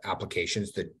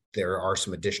applications. That there are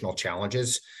some additional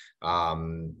challenges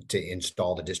to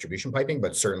install the distribution piping,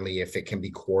 but certainly if it can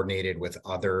be coordinated with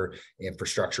other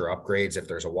infrastructure upgrades, if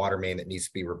there's a water main that needs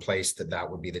to be replaced, that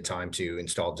would be the time to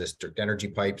install district energy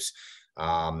pipes.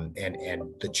 And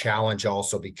the challenge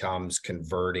also becomes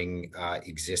converting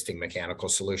existing mechanical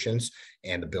solutions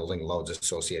and the building loads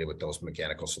associated with those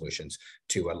mechanical solutions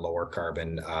to a lower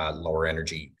carbon, lower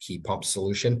energy heat pump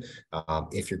solution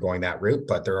if you're going that route.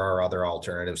 But there are other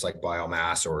alternatives like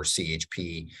biomass or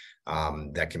CHP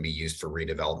that can be used for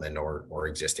redevelopment or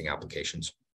existing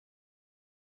applications.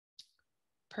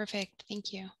 Perfect,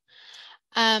 thank you.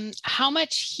 How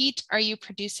much heat are you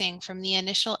producing from the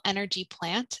initial energy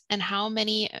plant, and how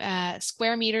many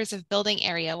square meters of building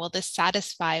area will this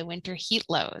satisfy winter heat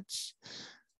loads?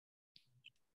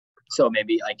 So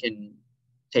maybe I can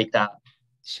take that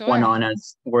Sure. one on,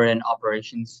 as we're in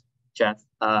operations, Jeff.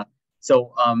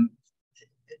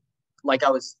 Like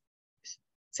I was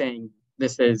saying,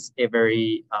 this is a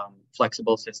very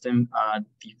flexible system.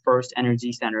 The first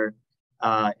energy center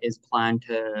is planned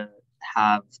to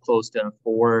have close to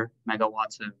 4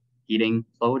 megawatts of heating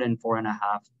load and 4.5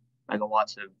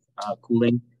 megawatts of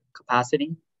cooling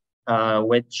capacity,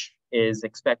 which is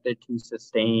expected to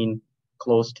sustain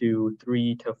close to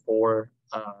 3 to 4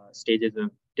 stages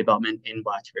of development in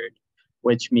Blatchford,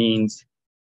 which means,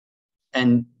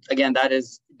 and again, that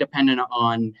is dependent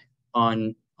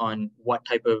on what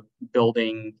type of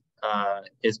building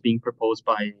is being proposed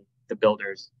by the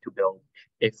builders to build.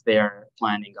 If they're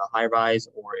planning a high rise,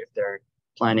 or if they're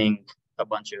planning a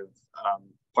bunch of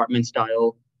apartment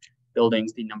style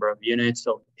buildings, the number of units.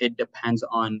 So it depends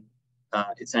on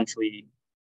essentially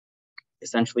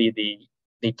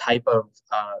the type of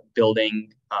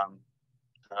building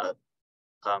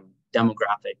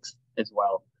demographics as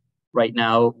well. Right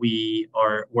now, we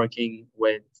are working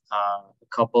with a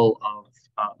couple of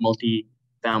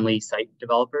multi-family site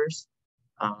developers,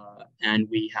 and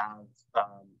we have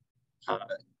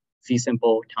fee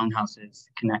simple townhouses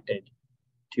connected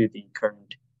to the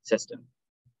current system.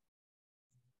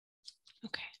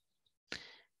 Okay,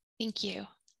 thank you.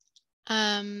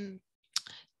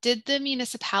 Did the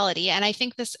municipality, and I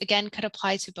think this again could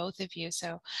apply to both of you,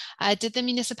 so did the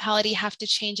municipality have to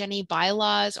change any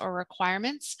bylaws or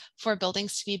requirements for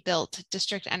buildings to be built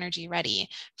district energy ready?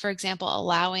 For example,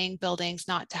 allowing buildings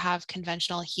not to have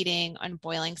conventional heating and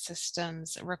boiling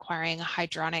systems, requiring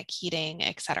hydronic heating,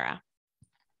 etc.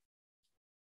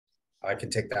 I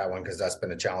can take that one because that's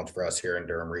been a challenge for us here in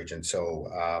Durham region. So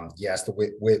yes,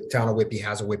 the town of Whitby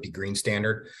has a Whitby Green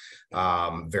Standard,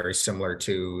 very similar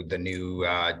to the new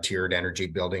tiered energy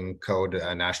building code,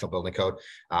 national building code.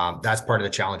 That's part of the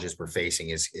challenges we're facing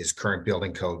is current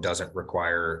building code doesn't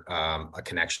require a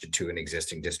connection to an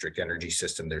existing district energy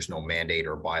system. There's no mandate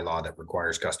or bylaw that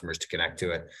requires customers to connect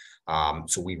to it.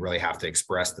 So we really have to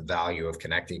express the value of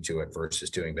connecting to it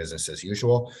versus doing business as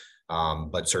usual.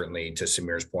 But certainly to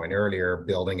Samir's point earlier,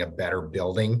 building a better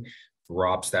building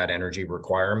drops that energy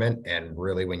requirement. And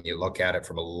really, when you look at it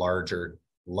from a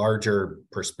larger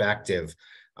perspective,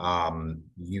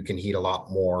 you can heat a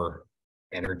lot more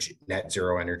energy, net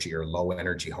zero energy or low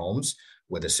energy homes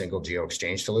with a single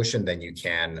geo-exchange solution than you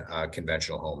can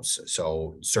conventional homes.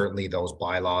 So certainly those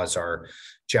bylaws are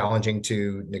challenging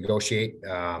to negotiate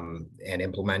and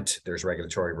implement. There's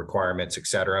regulatory requirements, et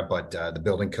cetera, but the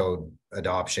building code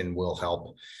adoption will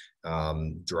help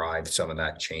drive some of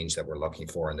that change that we're looking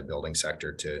for in the building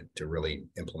sector to really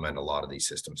implement a lot of these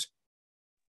systems.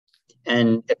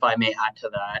 And if I may add to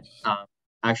that,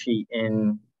 actually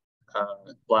in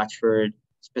Blatchford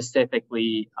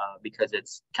specifically, because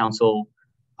it's council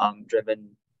driven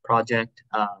project,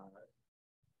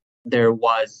 there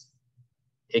was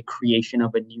a creation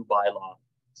of a new bylaw,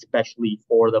 especially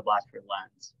for the Blatchford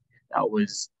lands, that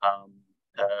was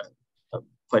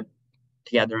put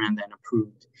together and then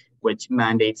approved, which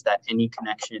mandates that any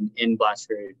connection in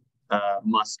Blatchford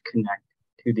must connect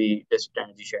to the district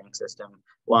energy sharing system,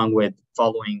 along with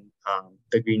following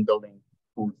the green building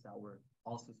codes that were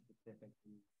also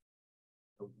specifically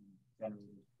generated.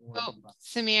 Oh,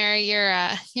 Samir,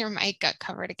 your mic got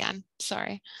covered again.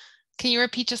 Sorry. Can you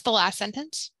repeat just the last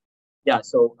sentence? Yeah,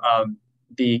 so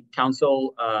the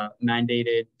council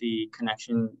mandated the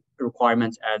connection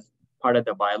requirements as part of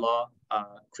the bylaw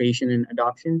creation and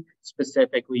adoption,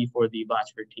 specifically for the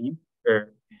Blatchford team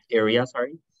or area,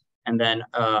 sorry. And then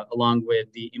along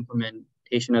with the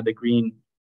implementation of the green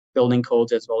building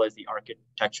codes, as well as the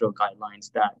architectural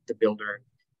guidelines that the builder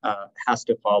has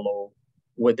to follow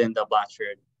within the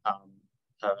Blatchford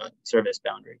service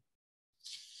boundary.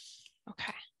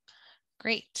 Okay,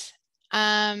 great.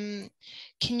 Can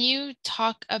you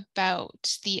talk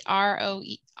about the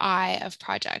ROI of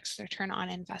projects, return on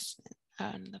investment?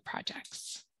 the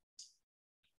projects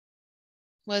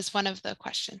was one of the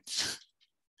questions.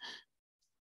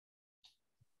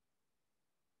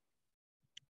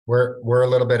 We're a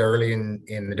little bit early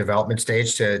in the development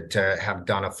stage to have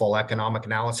done a full economic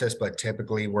analysis, but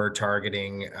typically we're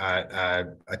targeting a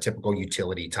typical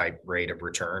utility type rate of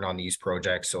return on these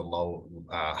projects. So low,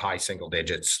 high single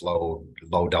digits, low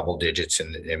double digits,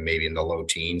 and maybe in the low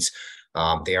teens.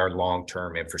 They are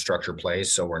long-term infrastructure plays,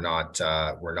 so we're not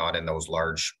in those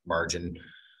large margin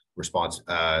response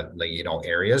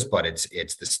areas, but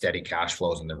it's the steady cash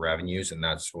flows and the revenues, and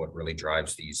that's what really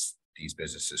drives these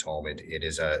businesses home. It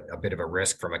is a bit of a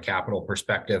risk from a capital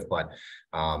perspective, but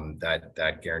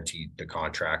that guaranteed the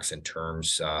contracts and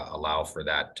terms allow for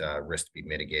that risk to be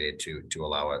mitigated to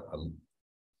allow a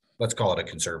let's call it a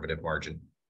conservative margin.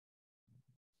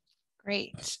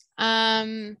 Great.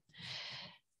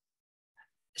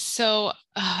 So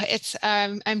it's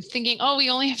I'm thinking, oh, we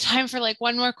only have time for like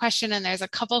one more question, and there's a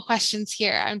couple questions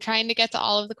here. I'm trying to get to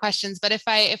all of the questions, but if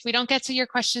we don't get to your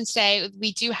questions today,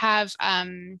 we do have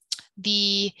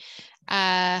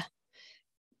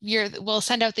we'll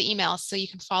send out the emails so you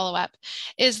can follow up.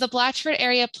 Is the Blatchford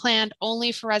area planned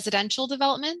only for residential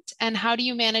development? And how do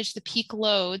you manage the peak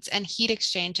loads and heat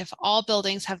exchange if all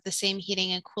buildings have the same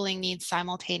heating and cooling needs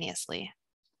simultaneously?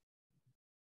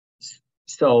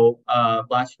 So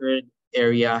Blatchford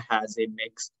area has a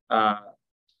mixed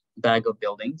bag of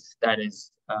buildings that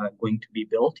is going to be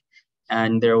built.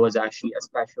 And there was actually a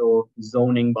special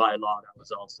zoning bylaw that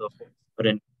was also put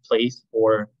in place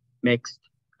for mixed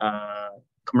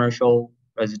commercial,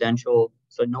 residential,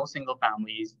 so no single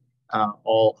families,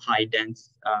 all high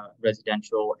dense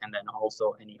residential, and then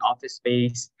also any office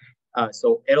space.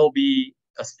 So it'll be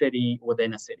a city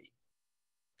within a city,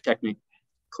 technically.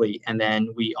 And then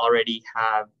we already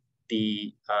have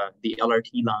the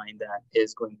LRT line that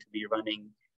is going to be running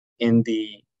in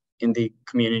the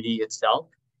community itself,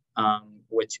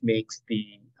 which makes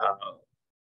the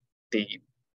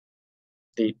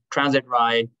transit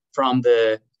ride from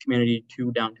the community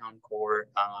to downtown core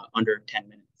under 10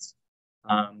 minutes.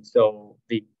 So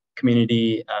the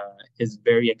community is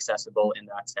very accessible in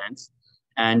that sense.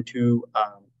 And to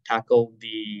tackle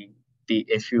the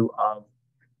issue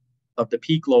of the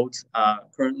peak loads,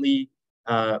 currently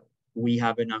we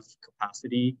have enough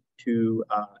capacity to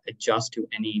adjust to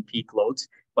any peak loads.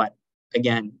 But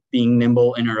again, being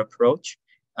nimble in our approach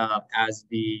as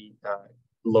the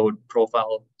load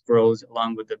profile grows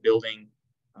along with the building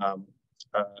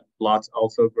lots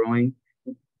also growing,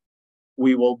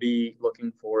 we will be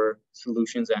looking for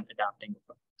solutions and adapting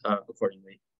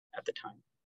accordingly at the time.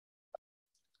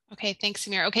 Okay, thanks,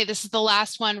 Samir. Okay, this is the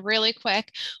last one really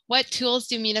quick. What tools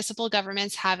do municipal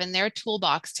governments have in their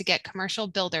toolbox to get commercial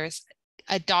builders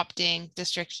adopting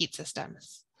district heat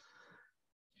systems?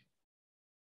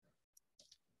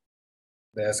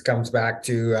 This comes back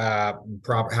to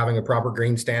having a proper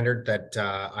green standard that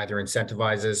either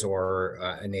incentivizes or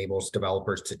enables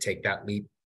developers to take that leap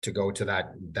to go to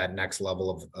that next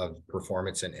level of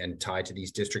performance and tie to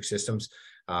these district systems.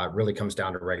 Really comes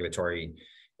down to regulatory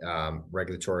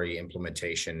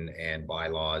implementation and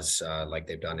bylaws like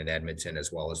they've done in Edmonton,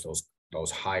 as well as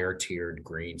those higher tiered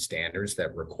green standards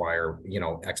that require,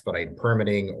 expedited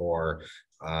permitting or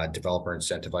developer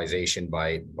incentivization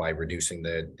by reducing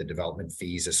the development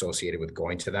fees associated with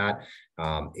going to that.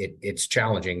 It's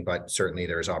challenging, but certainly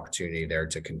there's opportunity there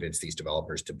to convince these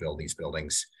developers to build these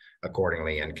buildings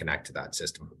accordingly and connect to that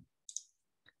system.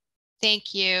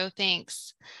 Thank you.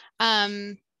 Thanks.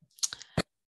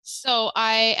 So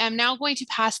I am now going to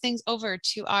pass things over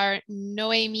to our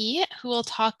Noémie, who will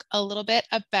talk a little bit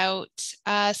about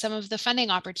some of the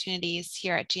funding opportunities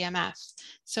here at GMF.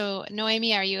 So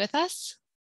Noémie, are you with us?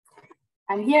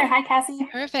 I'm here. Hi, Cassie.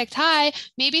 Perfect. Hi.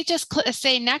 Maybe just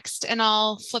say next and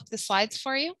I'll flip the slides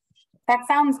for you. That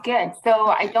sounds good. So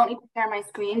I don't need to share my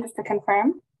screen just to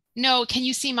confirm. No, can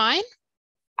you see mine?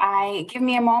 Give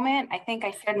me a moment. I think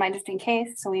I shared mine just in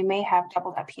case, so we may have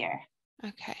doubled up here.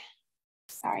 Okay.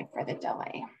 Sorry for the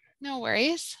delay. No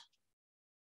worries.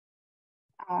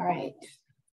 All right.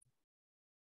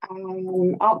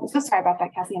 Oh, so sorry about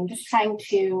that, Cassie. I'm just trying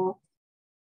to.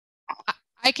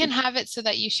 I can have it so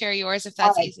that you share yours if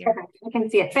that's easier. Perfect. You can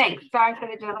see it. Thanks. Sorry for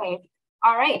the delay.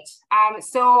 All right.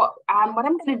 So what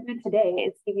I'm going to do today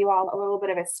is give you all a little bit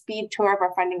of a speed tour of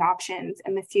our funding options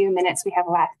in the few minutes we have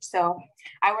left. So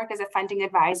I work as a funding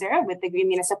advisor with the Green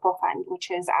Municipal Fund,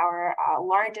 which is our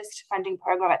largest funding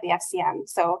program at the FCM.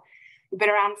 So we've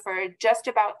been around for just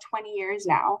about 20 years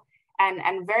now.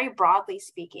 And very broadly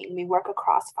speaking, we work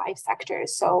across 5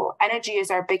 sectors. So energy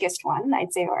is our biggest one,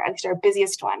 I'd say, or at least our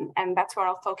busiest one. And that's where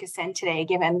I'll focus in today,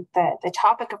 given the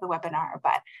topic of the webinar.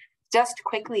 But just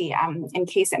quickly, in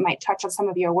case it might touch on some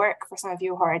of your work for some of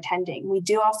you who are attending, we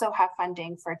do also have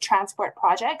funding for transport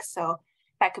projects. So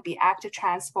that could be active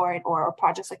transport or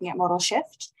projects looking at modal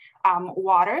shift.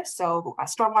 Water, so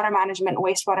stormwater management,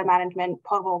 wastewater management,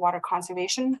 potable water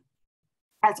conservation,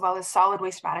 as well as solid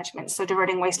waste management, so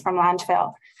diverting waste from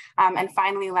landfill. And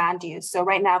finally, land use. So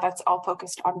right now that's all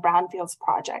focused on brownfields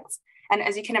projects. And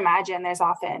as you can imagine, there's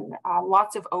often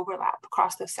lots of overlap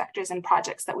across those sectors and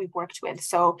projects that we've worked with.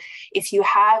 So if you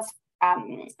have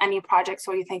any projects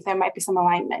where you think there might be some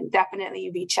alignment,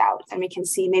 definitely reach out and we can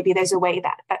see maybe there's a way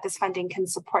that this funding can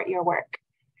support your work.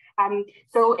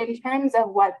 So in terms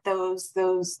of what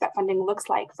that funding looks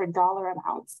like for dollar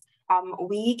amounts,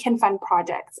 we can fund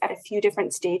projects at a few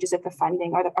different stages of the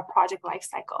funding or a project life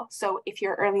cycle. So if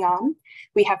you're early on,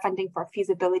 we have funding for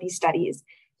feasibility studies.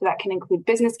 So that can include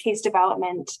business case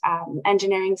development,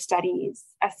 engineering studies,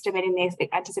 estimating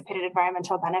the anticipated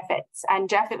environmental benefits. And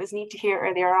Jeff, it was neat to hear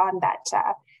earlier on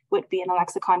that Whitby and the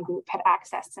Lexicon Group had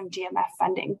accessed some GMF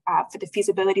funding for the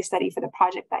feasibility study for the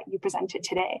project that you presented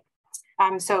today.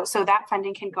 So that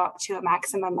funding can go up to a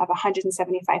maximum of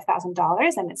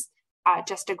 $175,000, and it's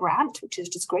just a grant, which is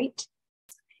just great.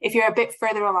 If you're a bit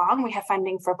further along, we have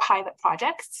funding for pilot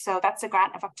projects. So that's a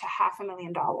grant of up to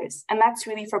 $500,000. And that's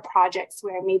really for projects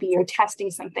where maybe you're testing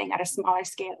something at a smaller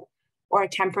scale or a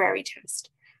temporary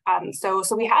test. So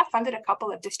we have funded a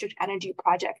couple of district energy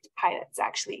project pilots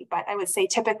actually, but I would say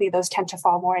typically those tend to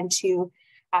fall more into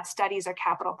studies or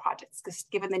capital projects, because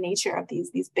given the nature of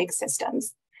these big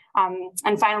systems.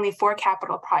 And finally, for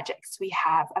capital projects, we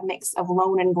have a mix of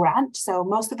loan and grant. So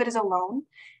most of it is a loan.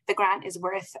 The grant is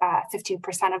worth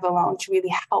 15% of the loan to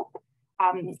really help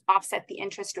offset the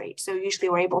interest rate. So usually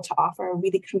we're able to offer a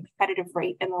really competitive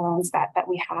rate in the loans that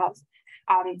we have.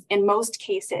 In most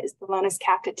cases, the loan is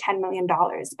capped at $10 million,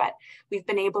 but we've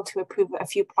been able to approve a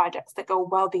few projects that go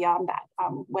well beyond that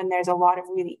when there's a lot of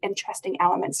really interesting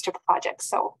elements to projects.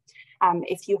 So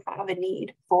if you have a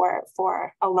need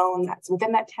for a loan that's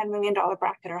within that $10 million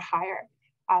bracket or higher,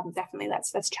 definitely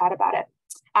let's chat about it.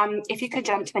 If you could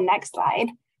jump to the next slide,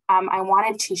 I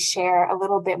wanted to share a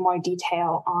little bit more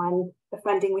detail on the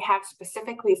funding we have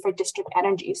specifically for district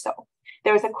energy. So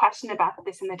there was a question about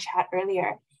this in the chat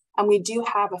earlier, and we do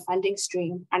have a funding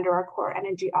stream under our core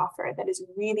energy offer that is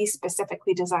really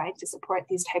specifically designed to support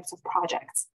these types of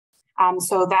projects.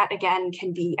 So that again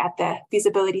can be at the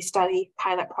feasibility study,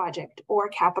 pilot project, or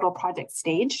capital project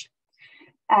stage.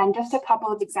 And just a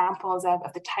couple of examples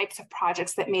of the types of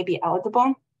projects that may be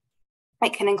eligible.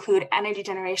 It can include energy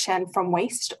generation from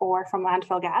waste or from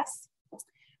landfill gas.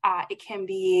 It can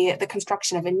be the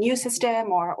construction of a new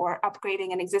system or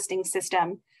upgrading an existing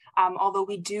system, although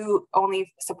we do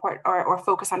only support or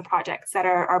focus on projects that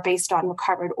are based on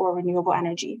recovered or renewable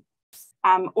energy.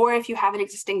 Or if you have an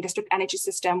existing district energy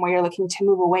system where you're looking to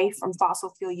move away from fossil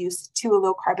fuel use to a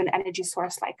low carbon energy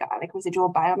source like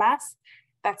residual biomass,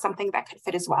 that's something that could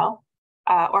fit as well.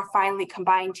 Or finally,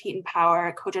 combined heat and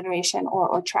power, cogeneration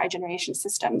or trigeneration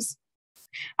systems.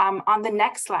 On the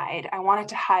next slide, I wanted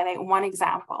to highlight one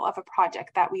example of a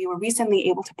project that we were recently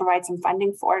able to provide some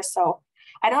funding for. So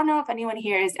I don't know if anyone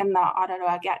here is in the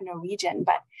Ottawa-Gatineau region,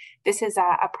 but this is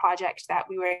a project that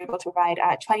we were able to provide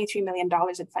 $23 million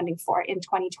in funding for in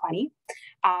 2020.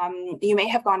 You may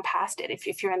have gone past it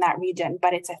if you're in that region,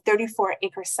 but it's a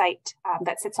 34-acre site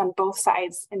that sits on both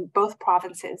sides in both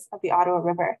provinces of the Ottawa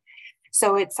River.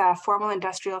 So it's a formal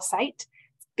industrial site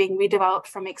being redeveloped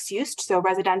for mixed use, so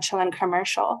residential and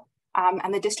commercial.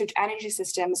 And the district energy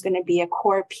system is going to be a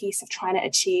core piece of trying to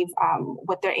achieve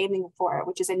what they're aiming for,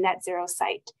 which is a net zero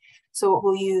site. So it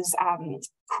will use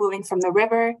cooling from the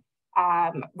river,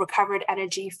 recovered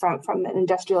energy from an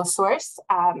industrial source,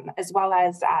 as well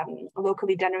as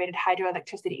locally generated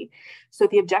hydroelectricity. So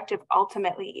the objective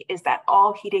ultimately is that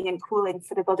all heating and cooling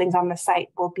for the buildings on the site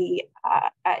will be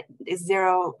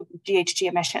zero GHG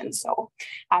emissions. So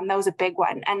that was a big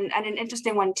one and an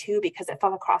interesting one too, because it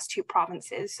fell across 2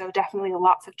 provinces. So definitely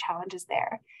lots of challenges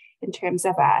there in terms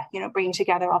of bringing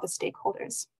together all the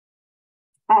stakeholders.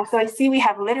 So I see we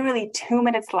have literally 2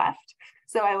 minutes left.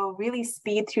 So I will really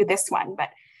speed through this one, but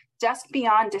just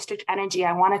beyond district energy,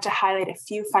 I wanted to highlight a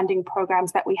few funding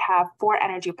programs that we have for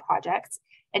energy projects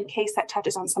in case that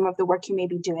touches on some of the work you may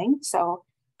be doing. So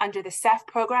under the CEF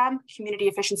program, community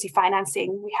efficiency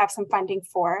financing, we have some funding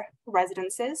for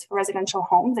residences, residential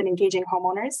homes and engaging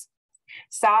homeowners.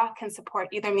 SAW can support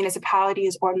either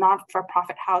municipalities or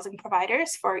not-for-profit housing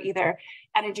providers for either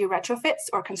energy retrofits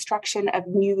or construction of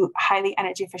new highly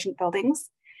energy efficient buildings.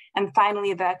 And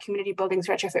finally, the Community Buildings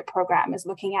Retrofit Program is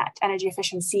looking at energy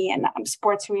efficiency in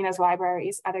sports arenas,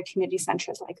 libraries, other community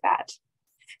centers like that.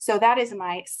 So that is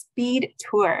my speed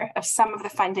tour of some of the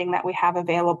funding that we have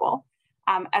available.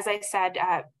 As I said,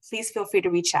 please feel free to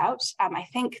reach out. I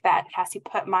think that Cassie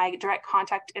put my direct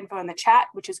contact info in the chat,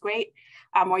 which is great,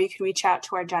 or you can reach out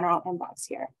to our general inbox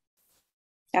here.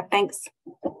 Yeah, thanks.